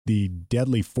 The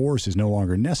deadly force is no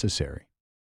longer necessary.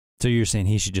 So you're saying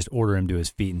he should just order him to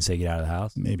his feet and say, get out of the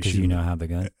house? Maybe because shoot you him. now have the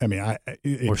gun. I mean,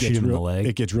 it Or gets shoot him in the real, leg.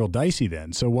 It gets real dicey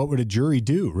then. So what would a jury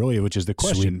do, really, which is the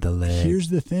question. Sweep the leg. Here's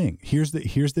the thing. Here's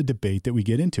the debate that we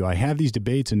get into. I have these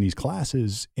debates in these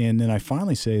classes, and then I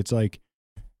finally say, it's like,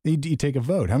 you take a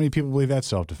vote. How many people believe that's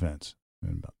self-defense?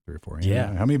 About 3 or 4 hands.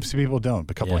 Yeah. How many people don't?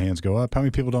 A couple of Yeah. hands go up. How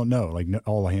many people don't know? Like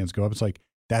all the hands go up. It's like,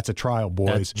 that's a trial, boys.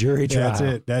 That's jury trial. That's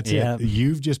it. That's Yeah. it.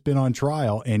 You've just been on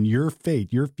trial, and your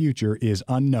fate, your future is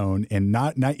unknown, and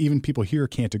not even people here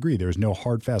can't agree. There is no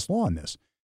hard, fast law on this.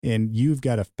 And you've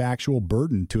got a factual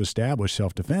burden to establish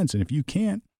self-defense. And if you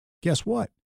can't, guess what?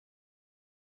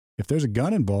 If there's a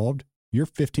gun involved, you're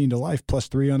 15 to life plus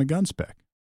 3 on a gun spec.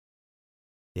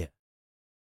 Yeah.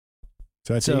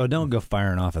 So that's So don't go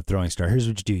firing off a throwing star. Here's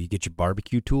what you do. You get your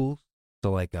barbecue tools,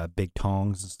 so like big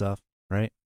tongs and stuff,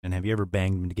 right? And have you ever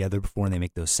banged them together before and they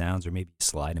make those sounds, or maybe you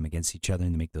slide them against each other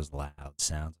and they make those loud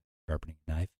sounds, like sharpening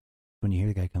a knife? When you hear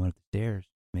the guy coming up the stairs,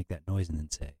 make that noise and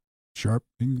then say,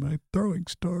 sharpening my throwing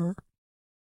star.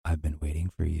 I've been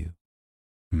waiting for you.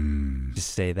 Hmm.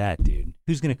 Just say that, dude.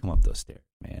 Who's going to come up those stairs,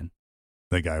 man?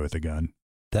 The guy with the gun.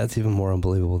 That's even more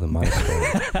unbelievable than my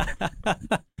story.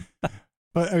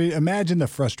 But I mean, imagine the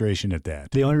frustration at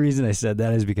that. The only reason I said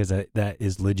that is because that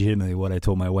is legitimately what I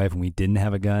told my wife when we didn't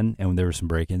have a gun and when there were some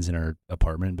break-ins in our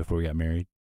apartment before we got married.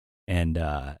 And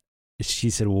she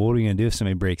said, well, what are you going to do if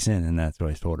somebody breaks in? And that's what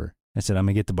I told her. I said, I'm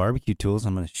going to get the barbecue tools.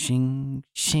 I'm going to shing,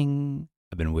 shing.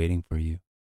 I've been waiting for you.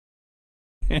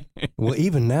 Well,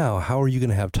 even now, how are you going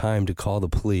to have time to call the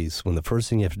police when the first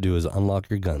thing you have to do is unlock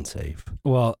your gun safe?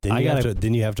 Well,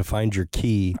 Then you have to find your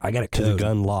key I got a to the code.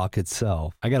 gun lock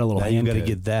itself. I got a little Now you hand got to code.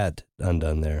 get that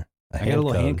undone there. I got a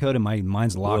little hand code and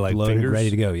mine's locked, like loaded, fingers? ready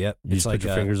to go. Yep. You just put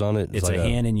your fingers on it. It's like a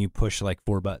hand and you push like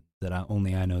 4 buttons that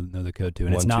only I know the code to.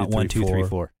 And it's 1, not 2, 1, 2, 3, 4.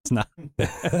 4. It's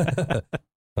not.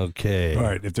 Okay. All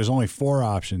right. If there's only 4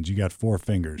 options, you got 4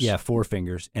 fingers. Yeah, 4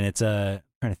 fingers. And it's I'm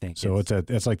trying to think. So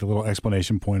it's like the little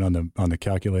exclamation point on the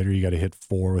calculator. You got to hit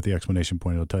 4 with the exclamation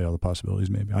point. It'll tell you all the possibilities.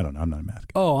 Maybe I don't know. I'm not a math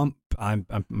guy. Oh, I'm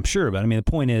sure, but I mean, the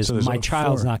point is, So there's my like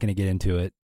child's 4. not going to get into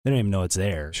it. They don't even know it's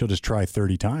there. She'll just try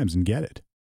 30 times and get it.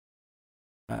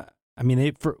 I mean,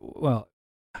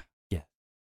 yeah,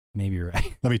 maybe you're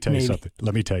right. Let me tell you Maybe. something.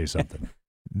 Let me tell you something.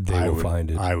 They will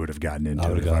find it. I would have gotten into I it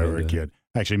would've if I gotten were a into kid.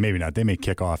 Actually, maybe not. They may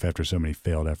kick off after so many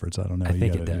failed efforts. I don't know. I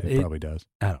think it does. It probably does.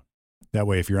 I don't. That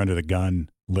way, if you're under the gun,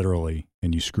 literally,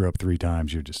 and you screw up 3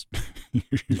 times, you're just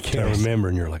you can't remember,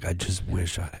 and you're like, I just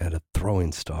wish I had a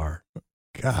throwing star.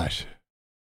 Gosh.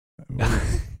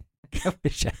 I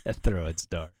wish I had a throwing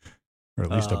star. Or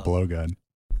at least a blowgun,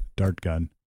 dart gun.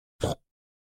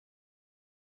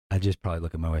 I'd just probably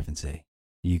look at my wife and say,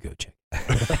 you go check.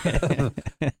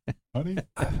 Honey,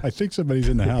 I think somebody's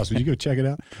in the house. Would you go check it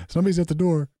out? Somebody's at the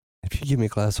door. If you give me a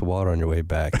glass of water on your way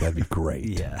back, that'd be great.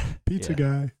 Yeah. Pizza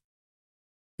guy.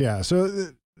 Yeah, so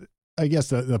I guess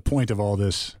the point of all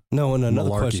this. No, and another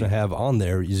malarkey. question I have on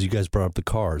there is you guys brought up the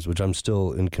cars, which I'm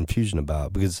still in confusion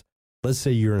about, because let's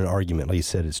say you're in an argument. Like you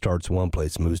said, it starts one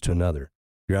place, moves to another.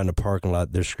 You're out in the parking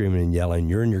lot, they're screaming and yelling.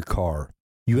 You're in your car.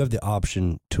 You have the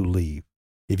option to leave.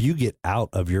 If you get out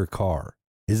of your car,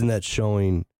 isn't that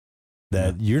showing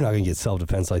that you're not going to get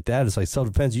self-defense like that? It's like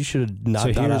self-defense. You should have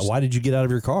not got out. Why did you get out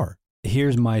of your car?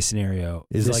 Here's my scenario.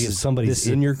 If somebody's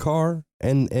in your car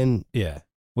and yeah.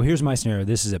 Well, here's my scenario.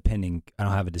 This is a pending. I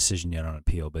don't have a decision yet on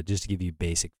appeal, but just to give you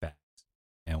basic facts,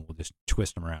 and we'll just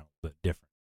twist them around a bit different.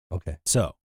 Okay.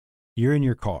 So you're in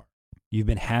your car. You've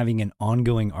been having an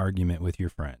ongoing argument with your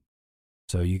friend.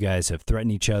 So you guys have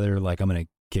threatened each other, like, I'm going to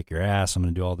kick your ass. I'm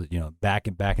going to do all the, back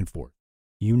and forth.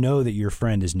 You know that your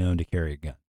friend is known to carry a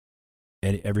gun.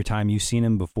 And every time you've seen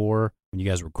him before, when you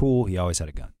guys were cool, he always had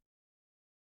a gun.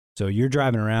 So you're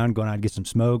driving around, going out to get some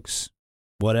smokes,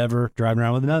 whatever, driving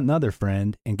around with another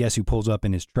friend, and guess who pulls up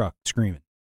in his truck screaming?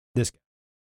 This guy.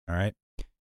 All right?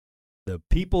 The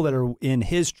people that are in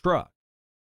his truck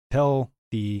tell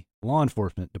the law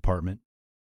enforcement department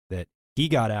that he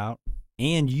got out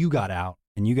and you got out,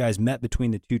 and you guys met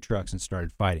between the 2 trucks and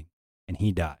started fighting, and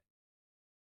he died.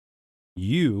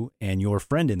 You and your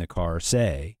friend in the car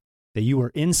say that you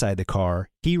were inside the car,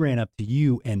 he ran up to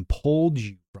you and pulled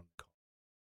you from the car,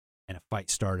 and a fight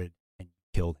started, and you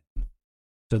killed him.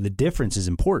 So the difference is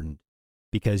important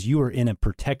because you were in a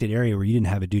protected area where you didn't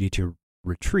have a duty to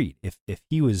retreat. If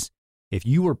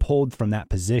you were pulled from that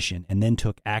position and then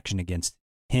took action against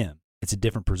him, it's a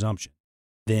different presumption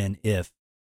than if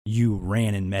you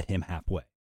ran and met him halfway.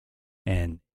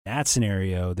 And that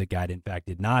scenario, the guy, in fact,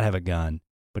 did not have a gun,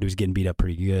 but he was getting beat up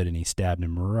pretty good, and he stabbed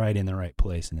him right in the right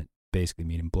place, and it basically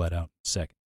made him bled out in a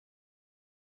second.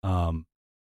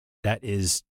 That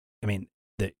is,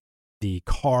 the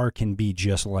car can be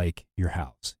just like your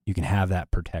house. You can have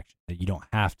that protection. That you don't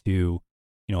have to,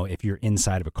 if you're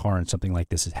inside of a car and something like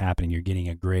this is happening, you're getting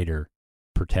a greater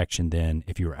protection than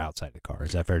if you were outside the car.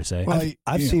 Is that fair to say? Well,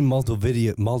 I've seen multiple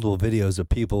videos of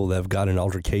people that have gotten in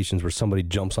altercations where somebody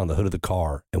jumps on the hood of the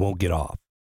car and won't get off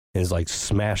and is like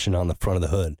smashing on the front of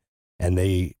the hood, and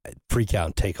they freak out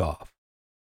and take off.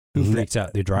 Who freaks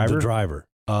out? The driver? The driver.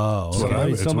 Oh,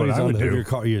 okay. Somebody's on the hood of your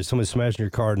car. Somebody's smashing your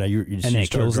car. Now you and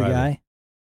it kills the guy?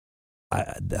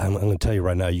 I'm going to tell you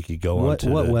right now, you could go on to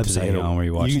what website on were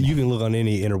you watching? You can look on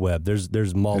any interweb.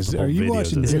 There's multiple videos. Are you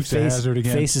watching Dukes of Hazzard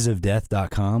again?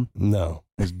 Facesofdeath.com? No.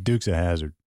 It's Dukes of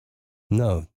Hazzard.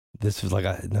 No. This is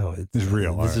it's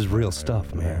real. This is real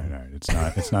stuff, man. All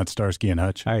right. It's not Starsky and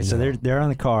Hutch. All right, so they're on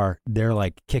the car. They're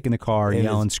like kicking the car,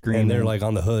 yelling, screaming. And they're like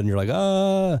on the hood, and you're like,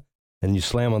 ah. And you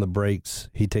slam on the brakes.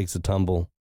 He takes a tumble,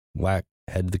 whack,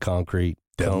 head to the concrete.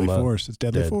 Deadly coma, force. It's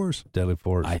deadly force. Deadly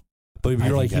force. But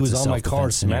you're like, he was on my car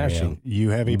smashing.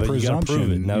 You have a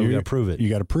presumption. Now we got to prove it. You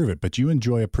got to prove it, but you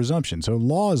enjoy a presumption. So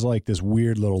law is like this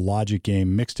weird little logic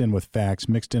game mixed in with facts,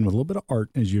 mixed in with a little bit of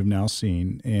art, as you've now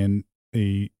seen, and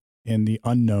the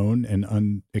unknown and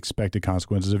unexpected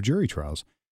consequences of jury trials.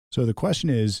 So the question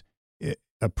is,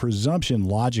 a presumption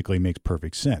logically makes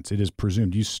perfect sense. It is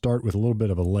presumed. You start with a little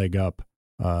bit of a leg up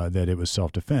that it was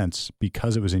self-defense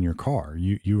because it was in your car.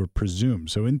 You were presumed.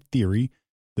 So in theory,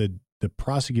 the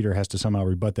prosecutor has to somehow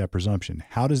rebut that presumption.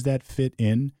 How does that fit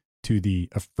in to the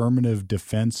affirmative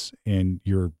defense and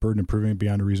your burden of proving it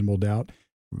beyond a reasonable doubt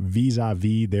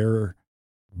vis-a-vis their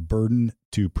burden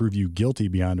to prove you guilty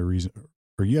beyond a reason,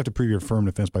 or you have to prove your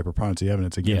affirmative defense by preponderance of the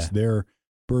evidence against their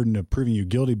burden of proving you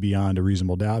guilty beyond a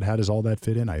reasonable doubt? How does all that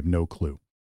fit in? I have no clue.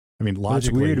 I mean,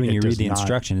 logically, it's weird when you read the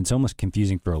instruction. It's almost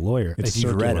confusing for a lawyer if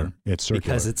you've read them. It's circular.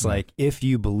 Because it's like, if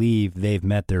you believe they've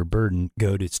met their burden,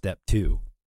 go to step 2.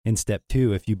 In step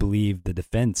 2, if you believe the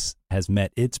defense has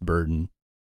met its burden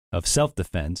of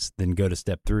self-defense, then go to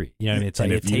step 3. You know what I mean? It's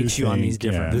like it takes you on these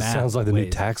different This sounds like the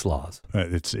new tax laws.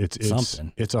 It's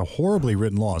something. It's a horribly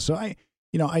written law. So I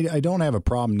don't have a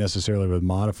problem necessarily with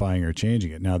modifying or changing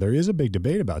it. Now, there is a big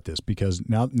debate about this because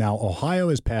now Ohio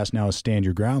has passed now a stand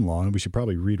your ground law, and we should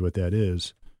probably read what that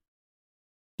is.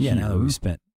 Yeah, now that we've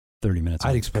spent 30 minutes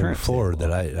on I'd explained before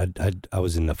that I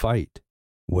was in the fight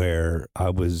where I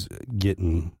was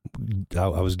getting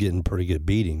pretty good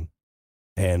beating,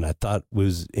 and I thought it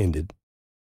was ended.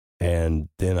 And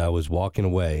then I was walking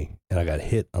away, and I got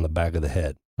hit on the back of the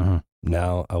head.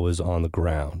 Now I was on the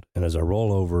ground, and as I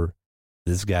roll over,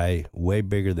 this guy, way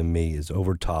bigger than me, is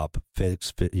over top,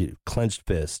 clenched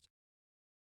fist.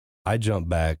 I jump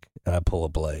back, and I pull a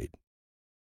blade.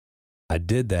 I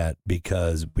did that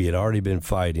because we had already been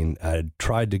fighting. I had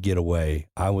tried to get away.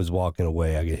 I was walking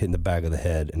away. I get hit in the back of the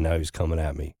head, and now he's coming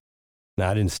at me.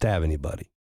 Now, I didn't stab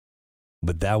anybody,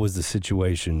 but that was the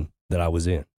situation that I was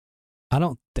in. I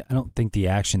don't think the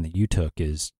action that you took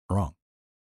is wrong.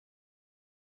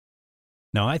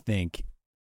 No, I think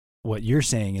what you're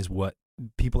saying is what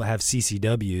people that have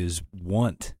CCWs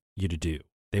want you to do.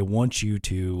 They want you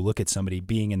to look at somebody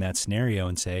being in that scenario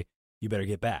and say, you better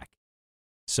get back.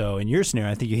 So in your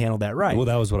scenario, I think you handled that right. Well,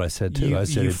 that was what I said too. I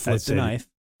said, you flipped the knife.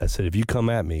 I said, if you come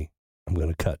at me, I'm going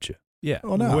to cut you. Yeah.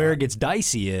 Well, no. Where it gets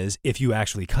dicey is if you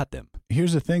actually cut them.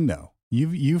 Here's the thing, though.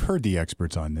 You've heard the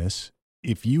experts on this.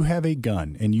 If you have a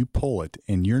gun and you pull it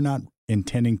and you're not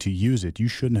intending to use it, you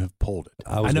shouldn't have pulled it.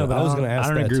 I was going to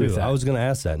ask that too. I was going to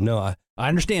ask that. No, I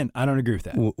understand. I don't agree with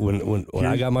that. When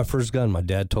I got my first gun, my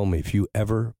dad told me, if you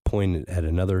ever point it at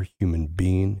another human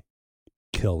being,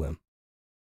 kill them.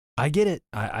 I get it.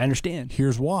 I understand.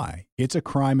 Here's why. It's a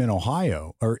crime in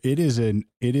Ohio, or it is a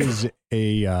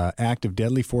act of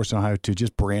deadly force in Ohio to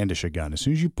just brandish a gun. As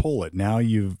soon as you pull it, now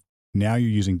you're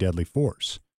using deadly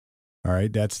force. All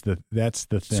right, that's the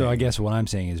thing. So I guess what I'm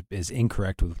saying is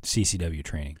incorrect with CCW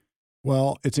training.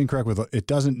 Well, it's incorrect it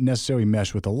doesn't necessarily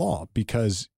mesh with the law,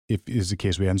 because if is the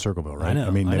case we had in Circleville, right? I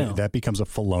know. That becomes a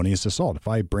felonious assault. If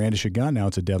I brandish a gun, now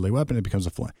it's a deadly weapon. It becomes a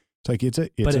felony. It's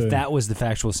like But if that was the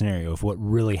factual scenario, if what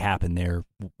really happened there,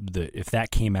 if that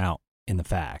came out in the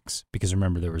facts, because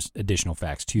remember there was additional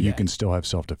facts to that, you can still have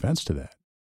self-defense to that.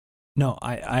 No,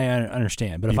 I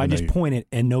understand. But if I just point it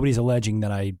and nobody's alleging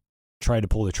that I tried to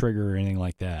pull the trigger or anything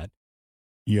like that,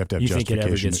 you have to have you justification. think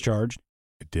it ever gets charged?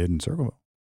 It did in Circleville.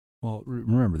 Well,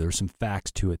 remember, there were some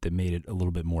facts to it that made it a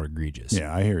little bit more egregious.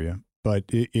 Yeah, I hear you. But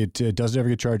it does it ever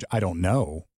get charged? I don't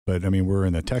know. But, I mean, we're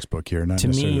in the textbook here, not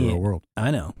necessarily the real world.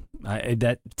 I know.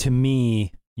 To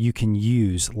me, you can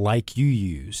use, like you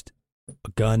used, a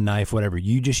gun, knife, whatever.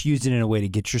 You just used it in a way to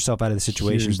get yourself out of the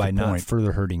situation by not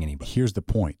further hurting anybody. Here's the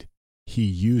point. He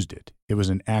used it. It was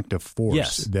an act of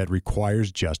force that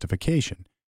requires justification.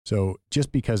 So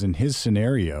just because in his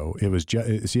scenario, it was so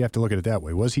you have to look at it that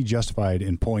way. Was he justified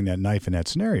in pulling that knife in that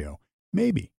scenario?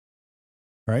 Maybe.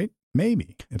 Right?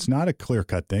 Maybe. It's not a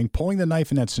clear-cut thing. Pulling the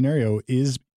knife in that scenario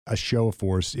is a show of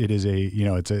force. It is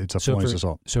it's a felonious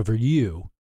assault. So for you,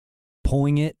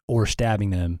 pulling it or stabbing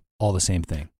them, all the same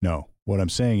thing? No. What I'm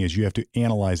saying is you have to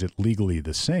analyze it legally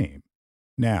the same.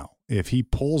 Now, if he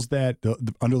pulls that,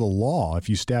 under the law, if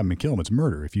you stab him and kill him, it's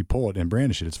murder. If you pull it and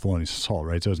brandish it, it's felonious assault,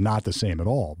 right? So it's not the same at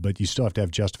all, but you still have to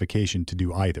have justification to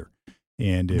do either.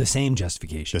 And the same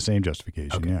justification. The same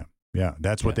justification, okay. Yeah. Yeah,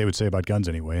 that's what they would say about guns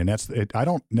anyway. And that's it. I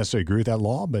don't necessarily agree with that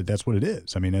law, but that's what it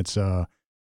is. I mean, it's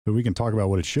but we can talk about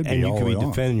what it should be. And you could be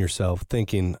defending yourself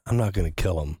thinking, I'm not going to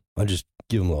kill him. I'll just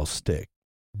give him a little stick,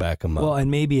 back him up. Well,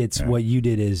 and maybe it's what you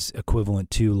did is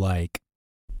equivalent to like,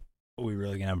 are we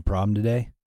really going to have a problem today?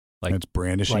 Like it's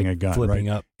brandishing a gun, flipping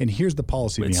right? up. And here's the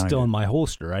policy behind it. It's still in my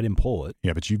holster. I didn't pull it.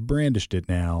 Yeah, but you've brandished it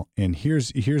now. And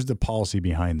here's the policy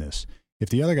behind this. If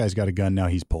the other guy's got a gun, now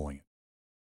he's pulling it.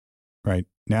 Right?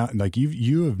 Now, like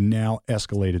you have now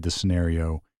escalated the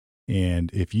scenario.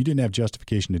 And if you didn't have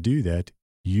justification to do that,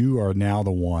 you are now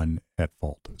the one at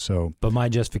fault. So, but my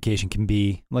justification can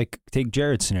be like, take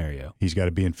Jared's scenario. He's got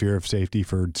to be in fear of safety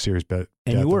for serious death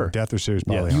or serious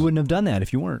bodily harm. You wouldn't have done that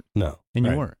if you weren't. No. And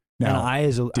you weren't. Now,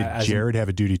 and did Jared have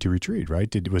a duty to retreat,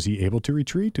 right? Was he able to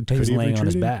retreat? He was laying on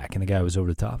his back, and the guy was over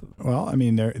the top of him. Well, I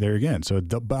mean, there again. So,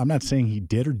 but I'm not saying he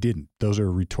did or didn't. Those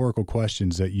are rhetorical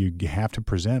questions that you have to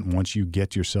present once you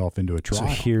get yourself into a trial. So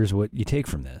here's what you take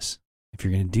from this. If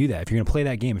you're going to do that, if you're going to play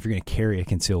that game, if you're going to carry a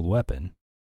concealed weapon,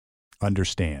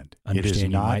 understand it is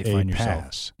not a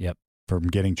pass from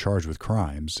getting charged with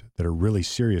crimes that are really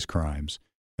serious crimes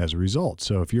as a result.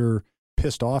 So if you're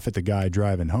pissed off at the guy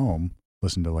driving home,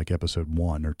 listen to like episode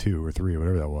 1 or 2 or 3 or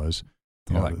whatever that was.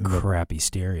 That crappy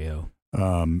stereo.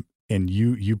 And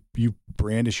you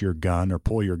brandish your gun or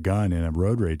pull your gun in a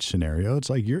road rage scenario. It's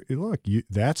like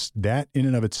that in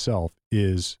and of itself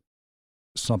is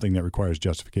something that requires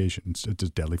justification. It's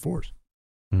just deadly force.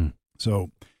 So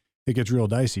it gets real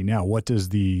dicey. Now, what does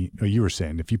you were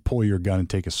saying, if you pull your gun and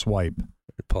take a swipe,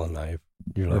 pull a knife,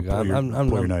 you're like, I'm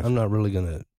not really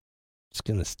gonna. Just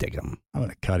going to stick him. I'm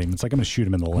going to cut him. It's like I'm going to shoot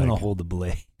him in the leg. I'm going to hold the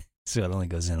blade so it only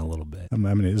goes in a little bit. I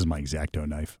mean, this is my X-Acto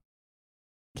knife.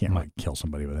 Can't really kill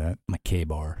somebody with that. My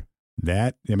K-bar.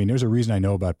 That, I mean, there's a reason I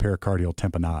know about pericardial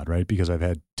tamponade, right? Because I've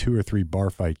had 2 or 3 bar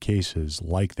fight cases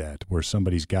like that where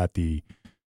somebody's got the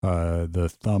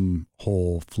thumb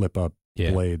hole flip up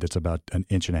blade that's about 1.5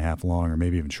 inches long, or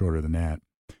maybe even shorter than that.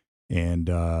 And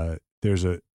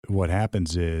what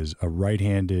happens is a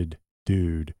right-handed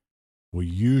dude will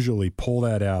usually pull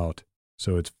that out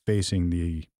so it's facing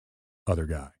the other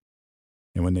guy.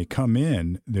 And when they come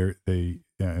in,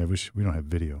 I wish we don't have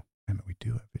video. I mean, we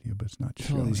do have video, but it's not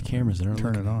showing. All these cameras that aren't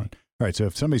turn it on. All right, so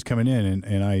if somebody's coming in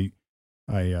and I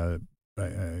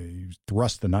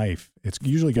thrust the knife, it's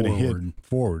usually going to hit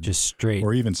forward, just straight,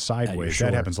 or even sideways.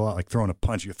 That happens a lot. Like throwing a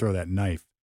punch, you throw that knife.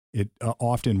 It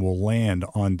often will land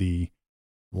on the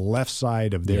left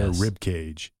side of their rib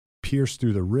cage, pierce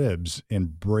through the ribs,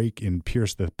 and break and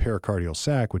pierce the pericardial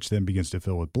sac, which then begins to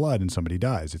fill with blood, and somebody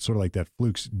dies. It's sort of like that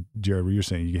flukes, Jared, where you're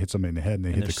saying you hit somebody in the head and they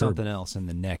hit the curb. There's something else in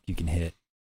the neck you can hit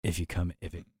if you come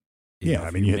if it. Yeah,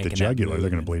 I mean, you hit the jugular, they're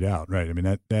going to bleed out, right? I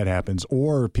mean, that happens.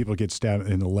 Or people get stabbed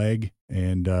in the leg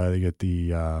and they get the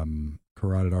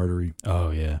carotid artery.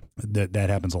 Oh, yeah. That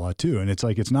happens a lot too. And it's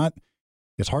like, it's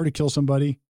hard to kill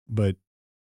somebody, but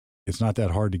it's not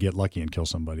that hard to get lucky and kill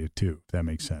somebody too, if that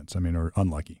makes sense. I mean, or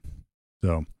unlucky.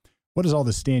 So what does all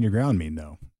this stand your ground mean,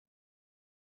 though?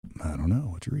 I don't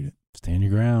know. Let's read it. Stand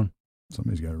your ground.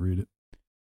 Somebody's got to read it.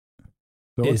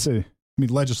 So let's say,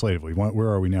 legislatively, where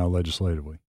are we now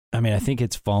legislatively? I mean, I think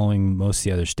it's following most of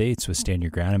the other states with stand your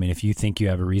ground. I mean, if you think you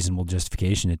have a reasonable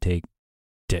justification to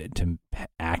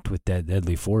act with that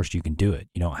deadly force, you can do it.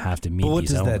 You don't have to meet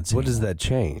these elements. What does that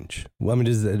change? Well, I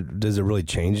mean, does it really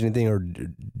change anything, or do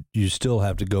you still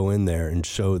have to go in there and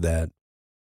show that,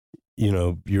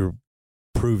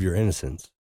 prove your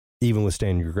innocence, even with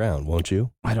stand your ground, won't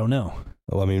you? I don't know.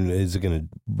 Well, I mean,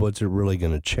 what's it really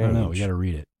going to change? I don't know. We got to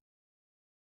read it.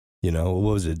 What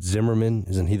was it? Zimmerman?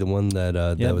 Isn't he the one that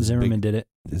that was Zimmerman did it.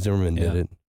 Zimmerman did it.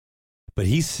 But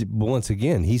once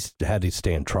again, he's had to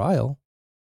stand trial.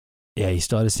 Yeah, he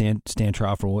still had to stand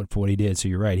trial for what he did. So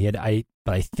you're right.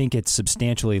 But I think it's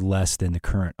substantially less than the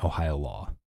current Ohio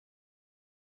law.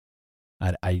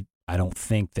 I don't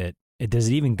think that does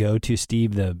it even go to,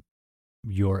 Steve,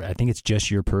 I think it's just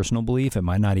your personal belief. It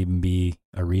might not even be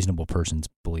a reasonable person's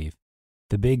belief.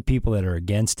 The big people that are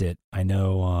against it, I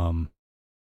know.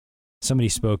 Somebody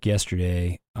spoke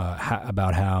yesterday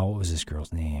about what was this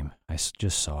girl's name? I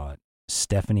just saw it.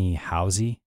 Stephanie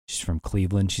Housey. She's from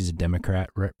Cleveland. She's a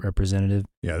Democrat representative.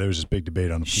 Yeah, there was this big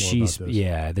debate on the floor about this.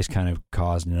 Yeah, this kind of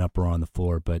caused an uproar on the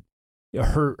floor. But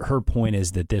her point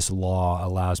is that this law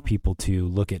allows people to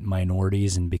look at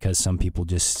minorities, and because some people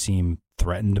just seem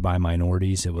threatened by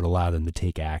minorities, it would allow them to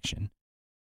take action.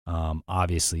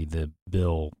 Obviously, the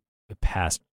bill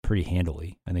passed pretty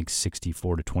handily, I think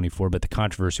 64-24, but the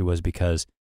controversy was because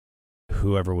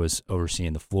whoever was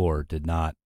overseeing the floor did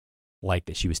not like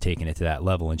that she was taking it to that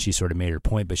level, and she sort of made her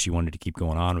point, but she wanted to keep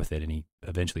going on with it, and he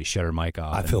eventually shut her mic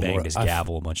off and banged his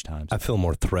gavel a bunch of times. I feel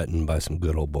more threatened by some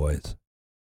good old boys.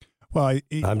 Well,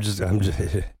 I'm just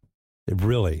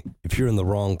really, if you're in the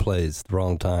wrong place, the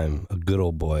wrong time, a good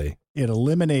old boy. It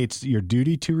eliminates your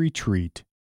duty to retreat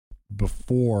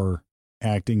before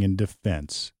acting in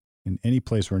defense in any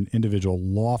place where an individual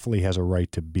lawfully has a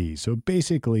right to be. So it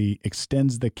basically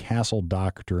extends the castle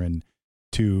doctrine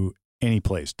to any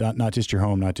place, not just your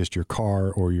home, not just your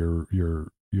car or your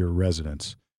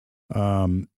residence.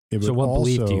 So what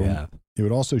belief do you have? It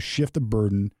would also shift the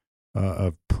burden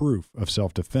of proof of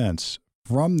self-defense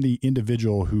from the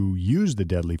individual who used the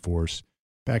deadly force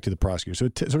back to the prosecutor. So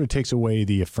it sort of takes away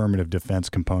the affirmative defense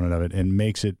component of it and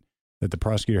makes it that the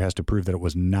prosecutor has to prove that it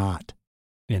was not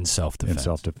in self-defense.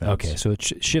 Okay, so it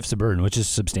shifts the burden, which is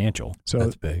substantial. So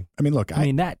that's big. I mean, look,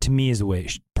 that to me is the way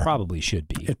it probably should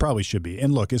be. It probably should be.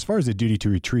 And look, as far as the duty to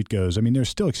retreat goes, I mean, there's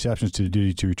still exceptions to the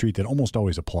duty to retreat that almost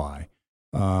always apply.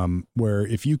 Where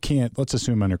if you can't, let's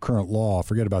assume under current law,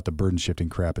 forget about the burden shifting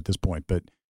crap at this point, but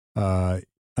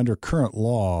under current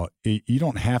law, you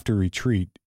don't have to retreat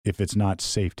if it's not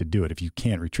safe to do it. If you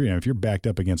can't retreat, if you're backed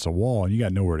up against a wall and you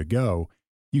got nowhere to go,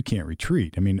 you can't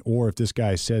retreat. I mean, or if this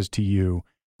guy says to you,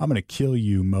 I'm going to kill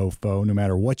you, mofo. No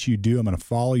matter what you do, I'm going to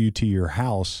follow you to your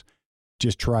house.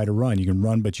 Just try to run. You can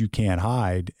run, but you can't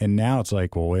hide. And now it's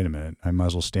like, well, wait a minute. I might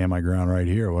as well stand my ground right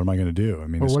here. What am I going to do? I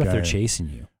mean, or what if they're chasing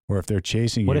you? Or if they're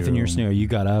chasing you. What if in your scenario you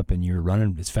got up and you're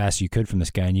running as fast as you could from this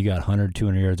guy and you got 100,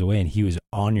 200 yards away and he was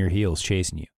on your heels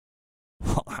chasing you?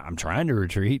 Well, I'm trying to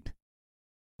retreat.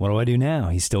 What do I do now?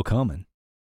 He's still coming.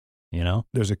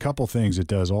 There's a couple things it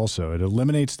does also. It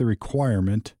eliminates the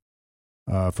requirement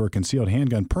for a concealed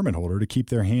handgun permit holder to keep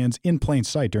their hands in plain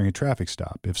sight during a traffic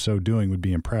stop, if so doing would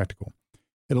be impractical.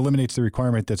 It eliminates the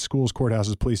requirement that schools,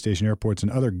 courthouses, police stations, airports,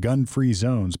 and other gun-free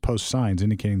zones post signs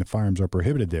indicating the firearms are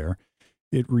prohibited there.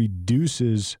 It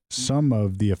reduces some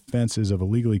of the offenses of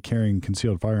illegally carrying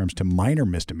concealed firearms to minor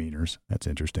misdemeanors. That's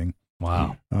interesting.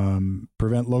 Wow.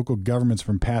 Prevent local governments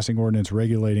from passing ordinance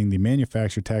regulating the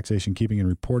manufacture, taxation, keeping, and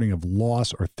reporting of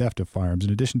loss or theft of firearms,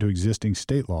 in addition to existing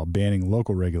state law banning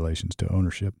local regulations to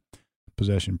ownership,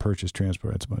 possession, purchase,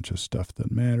 transport. That's a bunch of stuff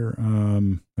that matter. I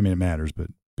mean, it matters, but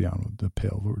beyond the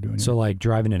pale of what we're doing So here. like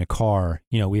driving in a car,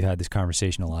 we've had this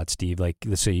conversation a lot, Steve. Like,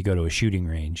 let's say you go to a shooting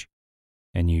range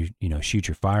and you shoot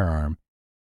your firearm.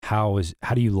 How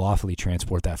do you lawfully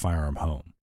transport that firearm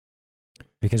home?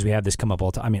 Because we have this come up all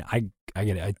the time. I mean,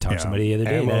 I talked to somebody the other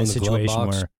day that had a situation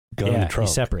where you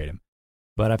separate him.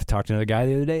 But I've talked to another guy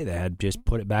the other day that had just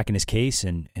put it back in his case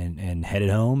and headed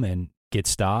home and get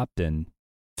stopped, and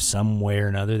some way or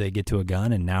another they get to a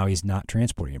gun and now he's not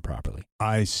transporting it properly.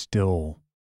 I still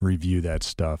review that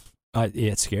stuff.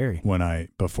 It's scary.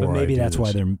 But maybe that's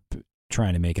why they're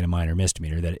trying to make it a minor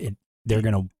misdemeanor, that they're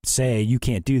going to say you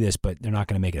can't do this, but they're not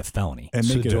going to make it a felony. And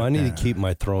so do I need to keep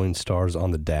my throwing stars on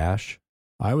the dash?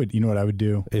 I would. You know what I would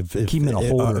do? Keep them in a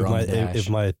holder on the dash. If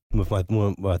my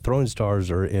throwing stars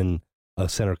are in a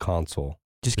center console,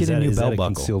 just get a new belt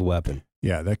buckle. Concealed weapon.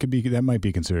 Yeah, that might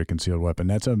be considered a concealed weapon.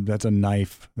 That's a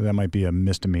knife. That might be a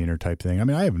misdemeanor type thing. I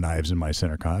mean, I have knives in my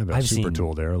center console. I have a super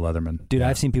tool there, a Leatherman. Dude,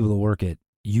 I've seen people that work at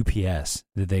UPS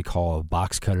that they call a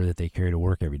box cutter that they carry to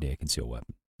work every day a concealed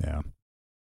weapon. Yeah.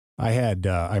 I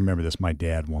remember this, my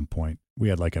dad, one point, we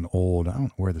had like an old, I don't know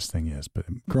where this thing is, but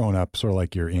growing up, sort of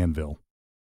like your anvil,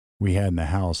 we had in the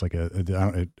house like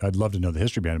I'd love to know the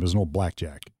history behind it, but it was an old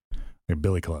blackjack, like a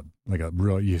billy club, like a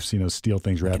real, you've seen those steel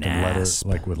things wrapped in leather,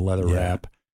 like with leather wrap.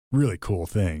 Really cool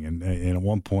thing. And at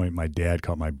one point, my dad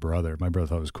caught my brother. My brother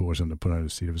thought it was cool or something to put on the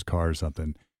seat of his car or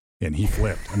something, and he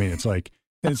flipped. I mean, it's like,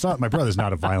 and it's not, my brother's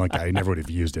not a violent guy. He never would have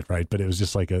used it, right? But it was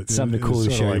just like something cool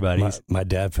to show your buddies. My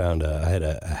dad found I had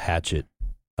a hatchet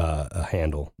a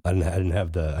handle. I didn't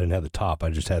have the top. I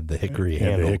just had the hickory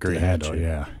handle. The hickory handle,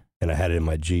 yeah. And I had it in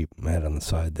my Jeep. I had it on the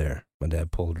side there. My dad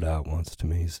pulled it out once to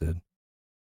me. He said,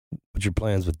 "What's your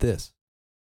plans with this?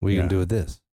 What are you gonna do with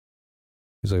this?"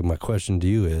 He's like, "My question to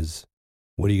you is,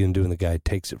 what are you gonna do when the guy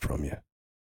takes it from you?"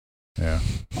 Yeah.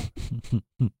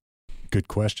 Good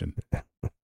question.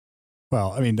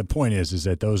 Well, I mean, the point is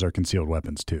that those are concealed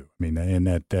weapons too. I mean, and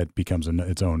that becomes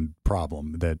its own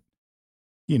problem. That,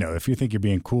 if you think you're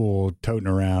being cool, toting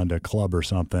around a club or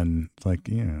something, it's like,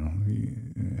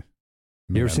 You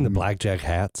ever seen the blackjack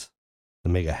hats?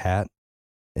 They make a hat,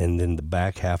 and then the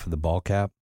back half of the ball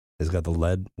cap has got the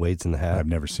lead weights in the hat. I've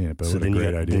never seen it, but so what a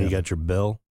great idea. Then you got your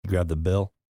bill. You grab the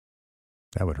bill.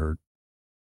 That would hurt.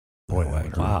 Boy, that would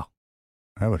hurt. Wow.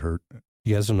 That would hurt.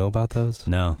 You guys don't know about those?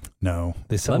 No.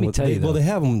 They sell Let me tell you, well, they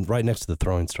have them right next to the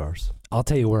throwing stars. I'll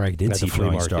tell you where I did see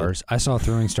throwing stars. I saw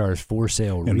throwing stars for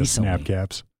sale recently. And the snap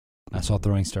caps. I saw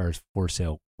throwing stars for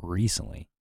sale recently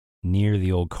near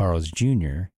the old Carl's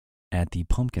Jr. at the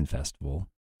Pumpkin Festival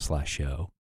 /show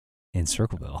in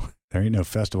Circleville. There ain't no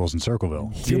festivals in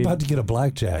Circleville. Dude, you're about to get a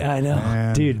blackjack. I know.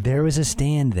 Man. Dude, there was a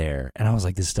stand there, and I was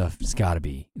like, this stuff's got to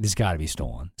be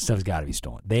stolen. Stuff's got to be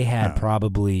stolen. They had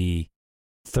probably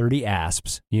 30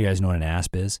 asps. You guys know what an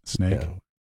asp is? Snake. Yeah.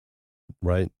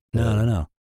 Right? No.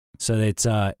 So it's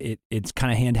kind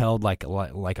of handheld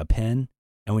like a pen,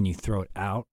 and when you throw it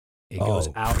out, it goes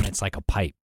out, and it's like a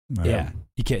pipe. Yeah.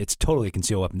 It's totally a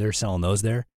concealed weapon. They're selling those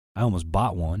there. I almost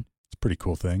bought one. It's a pretty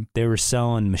cool thing. They were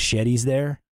selling machetes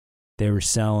there. They were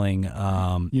selling...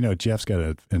 Jeff's got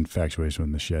an infatuation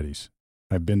with machetes.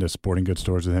 I've been to sporting goods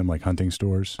stores with him, like hunting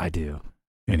stores. I do.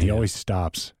 And he always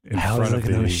stops in front of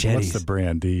the machetes. What's the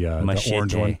brand? The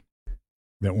orange one?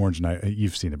 The orange knife.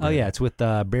 You've seen the brand. Oh, yeah. It's with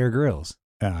Bear Grylls.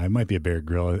 It might be a Bear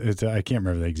Grill. I can't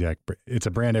remember the exact. It's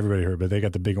a brand everybody heard, but they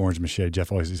got the big orange machete.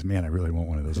 Jeff always says, "Man, I really want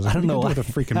one of those." I don't know why.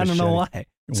 I don't know why.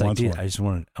 It's like, dude, I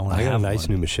got a nice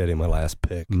new machete in my last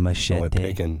pick. Machete.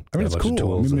 I mean, it's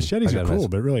cool. I mean, machetes are cool,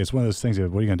 but really, it's one of those things that,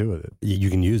 what are you going to do with it?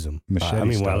 You can use them.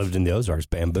 Machete when I lived in the Ozarks,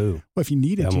 bamboo. Well, if you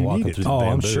need it, you need it. Oh,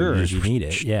 I'm sure you need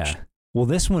it. Yeah. Well,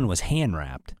 this one was hand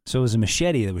wrapped, so it was a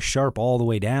machete that was sharp all the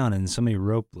way down, and somebody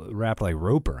wrapped like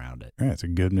rope around it. Yeah, it's a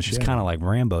good machete. It's kind of like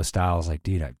Rambo style. I was like,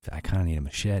 dude, I kind of need a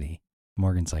machete.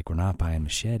 Morgan's like, we're not buying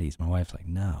machetes. My wife's like,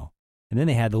 no. And then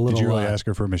they had the little. Did you really ask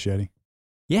her for a machete?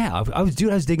 Yeah, I was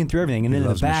digging through everything, and then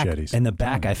in the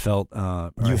back, I felt.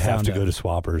 You have to go to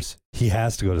Swappers. He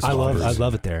has to go to Swappers. I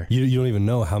love it there. You don't even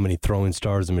know how many throwing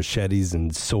stars and machetes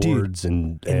and swords,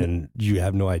 dude, and you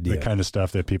have no idea. The kind of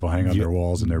stuff that people hang on their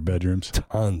walls in their bedrooms.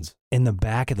 Tons. In the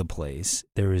back of the place,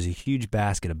 there was a huge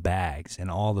basket of bags,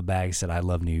 and all the bags said "I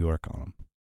love New York" on them.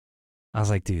 I was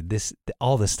like, dude,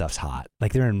 all this stuff's hot.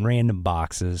 Like they're in random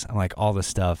boxes. I'm like, all this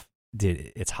stuff,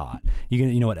 dude, it's hot.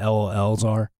 You know what LOLs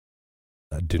are?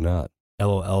 I do not.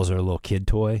 LOLs are a little kid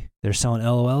toy. They're selling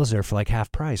LOLs there for like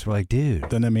half price. We're like, dude.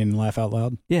 Doesn't that mean laugh out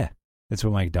loud? Yeah. That's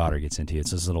what my daughter gets into.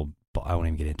 It's this little, I won't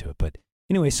even get into it. But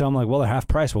anyway, so I'm like, well, they're half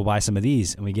price. We'll buy some of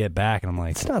these. And we get back and I'm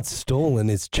like. It's not stolen.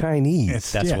 It's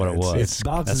Chinese. That's what it was. It's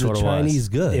boxes That's of Chinese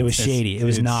goods. It was shady. It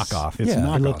was knockoff. It's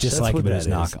knockoff. It looked just That's like it, what but it was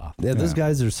that is. knockoff. Yeah, those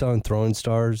guys are selling throwing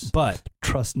stars. But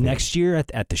trust me. next year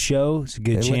at the show, it's a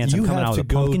good And chance I'm coming out with a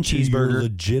pumpkin to your cheeseburger.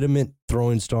 legitimate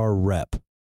throwing star rep.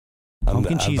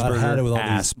 Pumpkin I've about had it with cheeseburger, all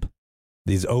asp,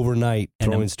 these overnight And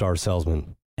throwing star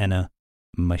salesmen. and a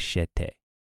machete.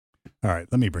 All right,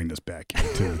 let me bring this back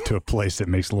to a place that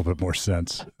makes a little bit more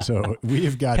sense. So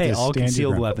we've got Hey, this all stand your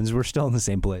concealed ground. weapons. We're still in the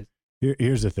same place.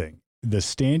 Here's the thing. The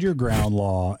stand your ground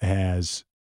law has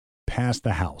passed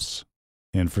the House.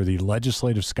 And for the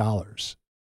legislative scholars,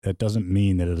 that doesn't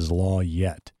mean that it is law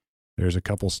yet. There's a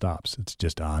couple stops. It's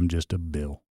just, I'm just a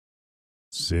bill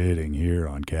sitting here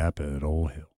on Capitol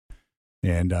Hill.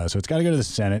 And so it's got to go to the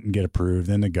Senate and get approved.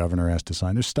 Then the governor has to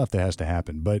sign. There's stuff that has to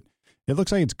happen. But it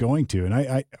looks like it's going to. And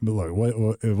I look,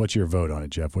 what's your vote on it,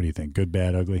 Jeff? What do you think? Good,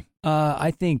 bad, ugly? I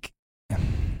think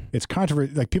It's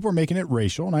controversial. Like people are making it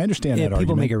racial, and I understand that people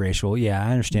argument. make it racial. Yeah,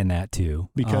 I understand that too.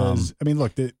 Because, I mean,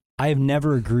 look, I have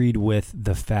never agreed with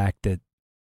the fact that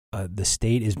the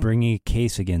state is bringing a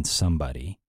case against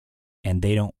somebody, and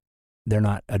they're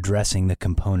not addressing the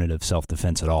component of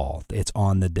self-defense at all. It's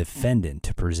on the defendant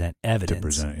to present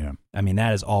evidence. yeah. I mean, that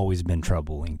has always been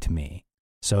troubling to me.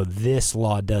 So this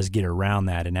law does get around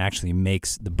that and actually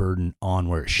makes the burden on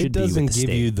where it should be with the It doesn't state.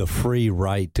 give you the free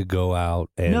right to go out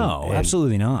and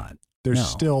absolutely not. There's No.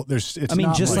 still, it's I mean,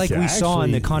 not just like that. we saw in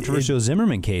the Actually, controversial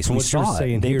Zimmerman case, from we what you're saw it.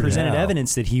 saying They here presented now.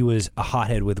 evidence that he was a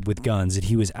hothead with guns, that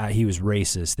he was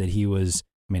racist, that he was.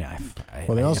 I mean,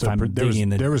 Well, they also, if I'm digging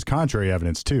there was contrary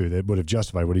evidence, too, that would have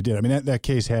justified what he did. I mean, that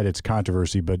case had its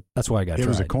controversy, but that's why I got it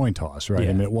was a tried. coin toss, right?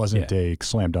 Yeah. I mean, it wasn't a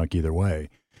slam dunk either way.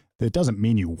 It doesn't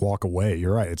mean you walk away.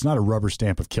 You're right. It's not a rubber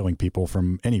stamp of killing people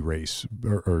from any race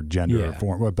or gender or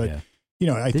form. But, you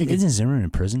know, I think isn't Zimmerman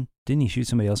in prison? Didn't he shoot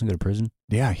somebody else and go to prison?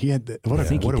 yeah, he had what I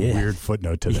think a he did. weird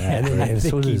footnote to Yeah, that. I right? And so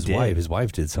think did he his did. wife. His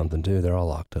wife did something too. They're all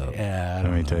locked up. Yeah, I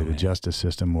Let me don't tell know, you, the man. justice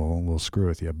system will screw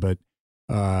with you. But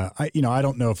I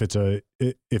don't know if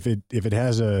it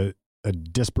has a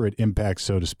disparate impact,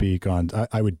 so to speak. On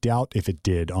I would doubt if it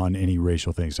did on any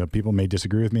racial thing. So people may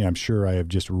disagree with me. I'm sure I have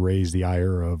just raised the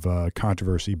ire of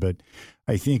controversy. But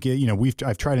I think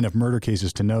I've tried enough murder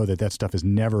cases to know that stuff is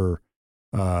never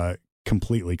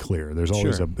completely clear. There's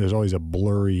always a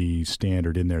blurry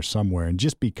standard in there somewhere. And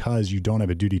just because you don't have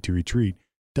a duty to retreat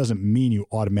doesn't mean you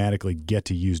automatically get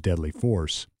to use deadly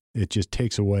force. It just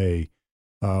takes away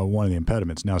one of the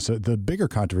impediments. Now, so the bigger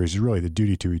controversy is really the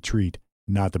duty to retreat,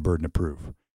 not the burden of proof.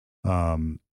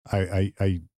 I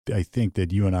think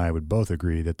that you and I would both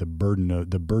agree that the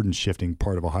burden shifting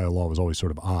part of Ohio law was always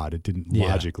sort of odd. It didn't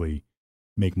logically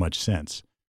make much sense.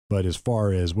 But as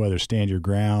far as whether stand your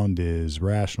ground is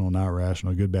rational, not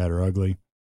rational, good, bad, or ugly,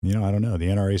 I don't know. The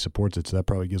NRA supports it, so that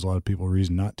probably gives a lot of people a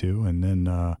reason not to. And then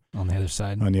on the other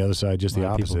side, just the A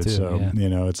lot of people opposite. too, So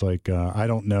yeah. it's like I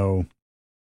don't know.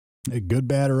 Good,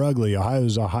 bad, or ugly,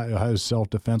 Ohio's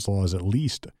self-defense law is at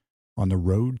least on the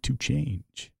road to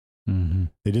change. Mm-hmm.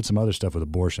 They did some other stuff with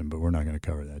abortion, but we're not going to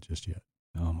cover that just yet.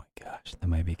 Oh my gosh, that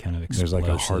might be kind of explosive. There's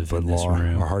like a heartbeat in this law,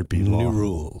 room. or heartbeat New law.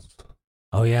 rules.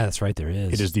 Oh yeah, that's right. There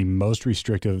is. It is the most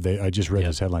restrictive. I just read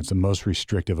this headline. It's the most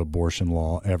restrictive abortion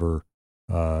law ever.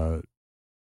 I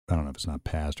don't know if it's not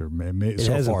passed or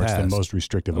so hasn't far it's passed. the most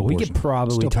restrictive Well, we abortion. could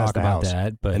probably Still passed talk the about House.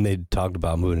 that, but And they talked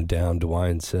about moving it down.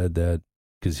 DeWine said that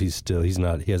because he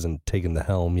hasn't taken the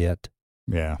helm yet.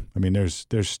 Yeah, I mean, there's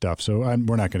stuff. So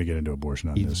we're not going to get into abortion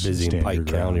on He's this. busy in Stand Pike your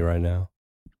ground. County right now.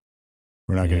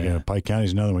 We're not going to Yeah. get into Pike County.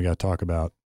 Is another one we got to talk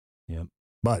about. Yep.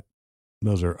 But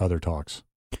those are other talks.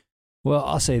 Well,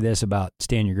 I'll say this about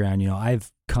stand your ground.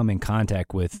 I've come in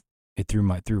contact with it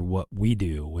through what we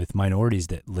do with minorities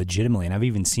that legitimately, and I've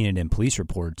even seen it in police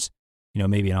reports.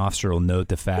 Maybe an officer will note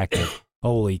the fact that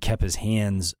he kept his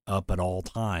hands up at all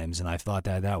times, and I thought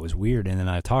that was weird. And then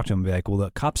I talked to him and be like, well,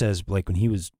 the cop says like when he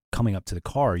was coming up to the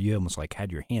car, you almost like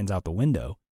had your hands out the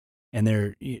window, and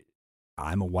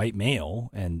I'm a white male,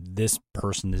 and this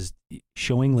person is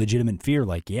showing legitimate fear.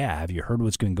 Like, yeah, have you heard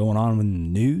what's been going on in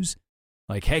the news?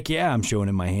 Like, heck yeah, I'm showing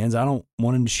him my hands. I don't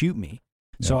want him to shoot me.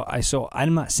 Yeah. So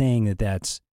I'm not saying that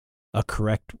that's a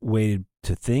correct way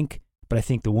to think, but I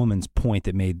think the woman's point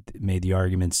that made the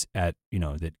arguments that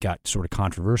got sort of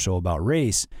controversial about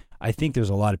race, I think there's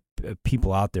a lot of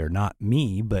people out there, not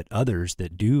me, but others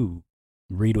that do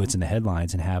read what's in the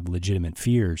headlines and have legitimate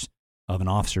fears of an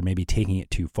officer maybe taking it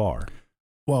too far.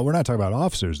 Well, we're not talking about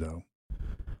officers, though.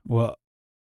 Well,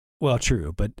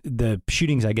 true, but the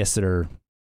shootings, I guess,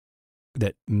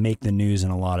 that make the news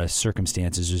in a lot of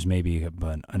circumstances is maybe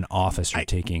an officer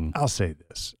taking. I'll say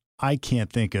this: I can't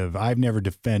think of. I've never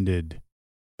defended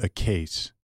a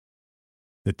case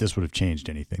that this would have changed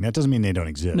anything. That doesn't mean they don't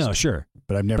exist. No, sure,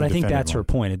 but I've never. But I think that's one. her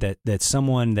point. That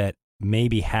someone that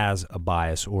maybe has a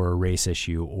bias or a race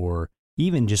issue, or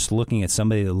even just looking at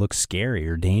somebody that looks scary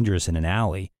or dangerous in an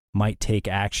alley, might take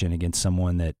action against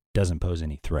someone that doesn't pose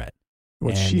any threat.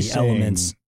 What and she's the saying,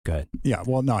 elements. Go ahead. Yeah,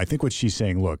 well, no, I think what she's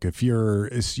saying. Look, if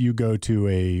you go to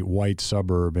a white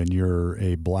suburb and you're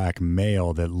a black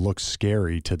male that looks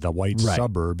scary to the white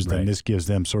suburbs, then this gives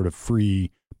them sort of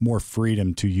more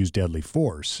freedom to use deadly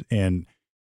force. And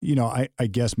I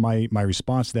guess my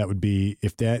response to that would be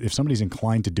if somebody's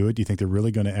inclined to do it, do you think they're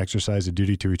really going to exercise a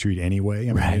duty to retreat anyway?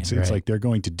 I mean, it's like they're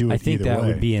going to do it. I think either that way.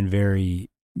 would be in very.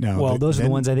 No, well, those are the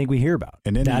ones I think we hear about.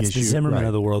 And then that's the Zimmerman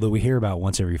of the world that we hear about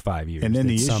once every 5 years. And then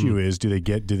the issue is, do they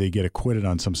get acquitted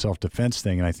on some self-defense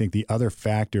thing? And I think the other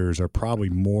factors are probably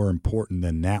more important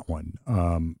than that one,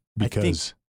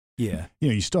 because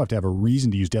you still have to have a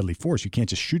reason to use deadly force. You can't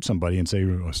just shoot somebody and say,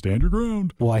 oh, stand your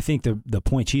ground. Well, I think the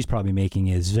point she's probably making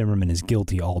is Zimmerman is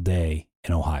guilty all day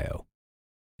in Ohio.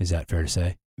 Is that fair to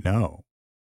say? No.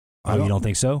 Oh, you don't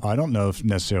think so? I don't know if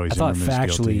necessarily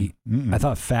Zimmerman's guilty. I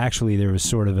thought factually there was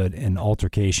sort of an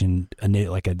altercation,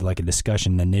 like a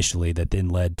discussion initially that then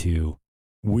led to.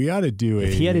 We ought to do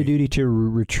if he had a duty to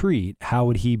retreat, how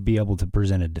would he be able to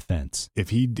present a defense? If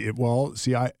he did, well,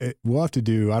 see, we'll have to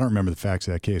do. I don't remember the facts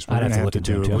of that case. We're I'd going to have to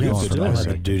do it. You still have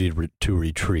a duty to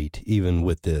retreat, even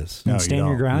with this. No, stand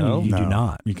your ground. No, you do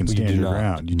not. You can stand your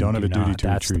ground. You don't have a duty to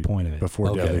That's retreat the point of it.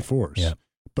 before deadly force. Yeah.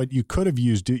 But you could have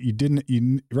used it. You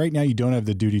didn't. Right now, you don't have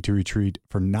the duty to retreat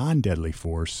for non-deadly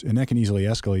force, and that can easily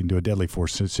escalate into a deadly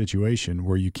force situation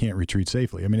where you can't retreat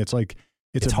safely. I mean, it's like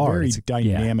it's a hard. very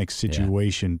dynamic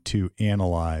situation to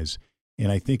analyze, and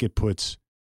I think it puts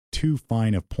too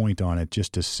fine a point on it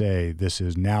just to say this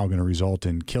is now going to result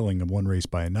in killing of one race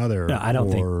by another. No, I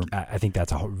don't think. I think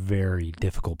that's a very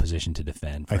difficult position to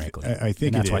defend. Frankly, I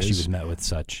think and that's why she is. was met with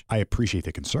such. I appreciate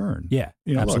the concern. Yeah,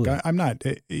 look, I'm not.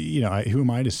 Who am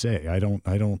I to say?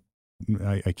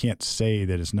 I can't say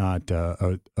that it's not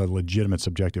a legitimate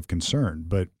subjective concern.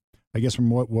 But I guess from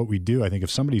what we do, I think if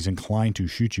somebody's inclined to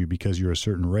shoot you because you're a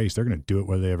certain race, they're going to do it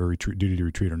whether they have a duty to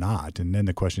retreat or not. And then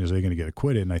the question is, are they going to get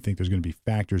acquitted? And I think there's going to be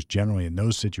factors generally in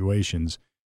those situations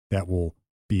that will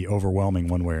be overwhelming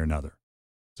one way or another.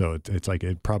 So it's like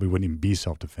it probably wouldn't even be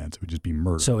self-defense. It would just be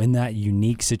murder. So in that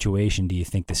unique situation, do you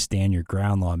think the stand your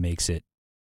ground law makes it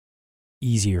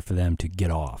easier for them to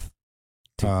get off?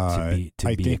 To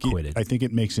be acquitted. I think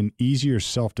it makes an easier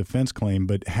self-defense claim,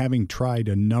 but having tried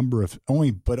a number of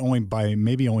only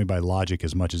by logic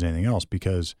as much as anything else,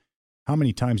 because how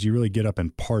many times do you really get up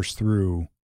and parse through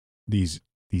these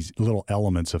little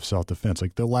elements of self-defense?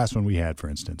 Like the last one we had, for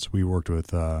instance, we worked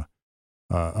with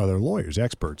other lawyers,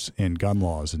 experts in gun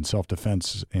laws and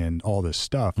self-defense and all this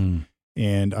stuff.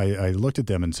 And I looked at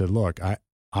them and said, look,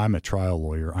 I'm a trial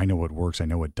lawyer. I know what works. I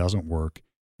know what doesn't work.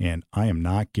 And I am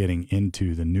not getting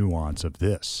into the nuance of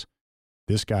this.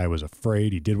 This guy was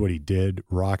afraid. He did what he did,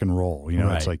 rock and roll.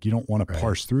 It's like you don't want to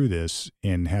parse through this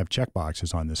and have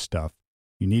checkboxes on this stuff.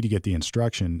 You need to get the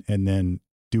instruction and then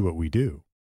do what we do.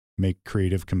 Make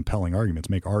creative, compelling arguments,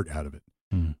 make art out of it.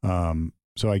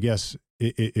 So I guess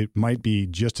it might be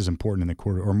just as important in the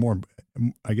court, or more,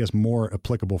 I guess, more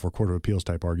applicable for court of appeals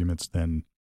type arguments than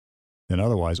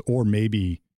otherwise. Or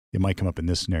maybe it might come up in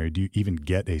this scenario. Do you even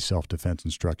get a self-defense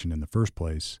instruction in the first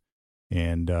place?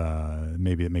 And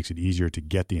maybe it makes it easier to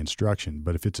get the instruction.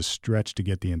 But if it's a stretch to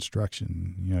get the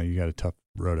instruction, you got a tough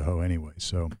row to hoe anyway.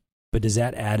 So, but does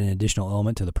that add an additional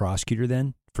element to the prosecutor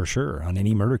then? For sure, on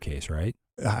any murder case, right?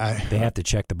 They have to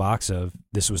check the box of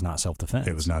this was not self-defense.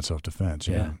 It was not self-defense.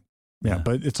 Yeah.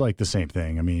 But it's like the same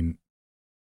thing. I mean,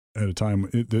 at a time,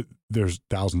 there's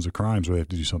thousands of crimes where they have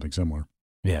to do something similar.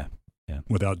 Yeah.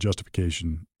 Without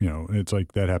justification, it's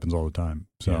like that happens all the time.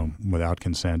 So without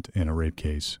consent in a rape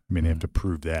case, I mean, they have to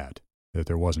prove that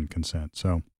there wasn't consent.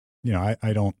 So, I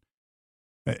don't,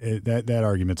 that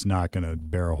argument's not going to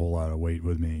bear a whole lot of weight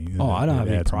with me. Oh, I don't have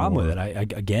any problem with it.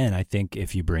 I think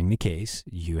if you bring the case,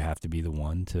 you have to be the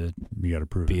one to you got to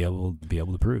prove be able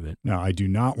to prove it. Now, I do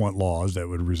not want laws that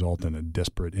would result in a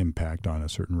disparate impact on a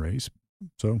certain race.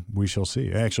 So we shall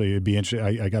see. Actually, it'd be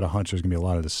interesting. I got a hunch there's going to be a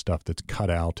lot of this stuff that's cut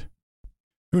out.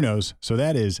 Who knows? So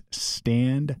that is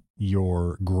stand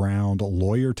your ground,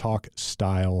 lawyer talk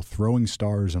style, throwing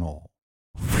stars and all.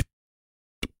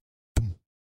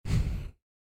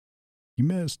 You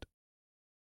missed.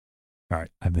 All right.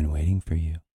 I've been waiting for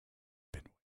you.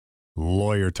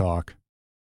 Lawyer talk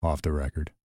off the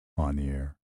record, on the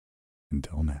air.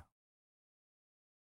 Until now.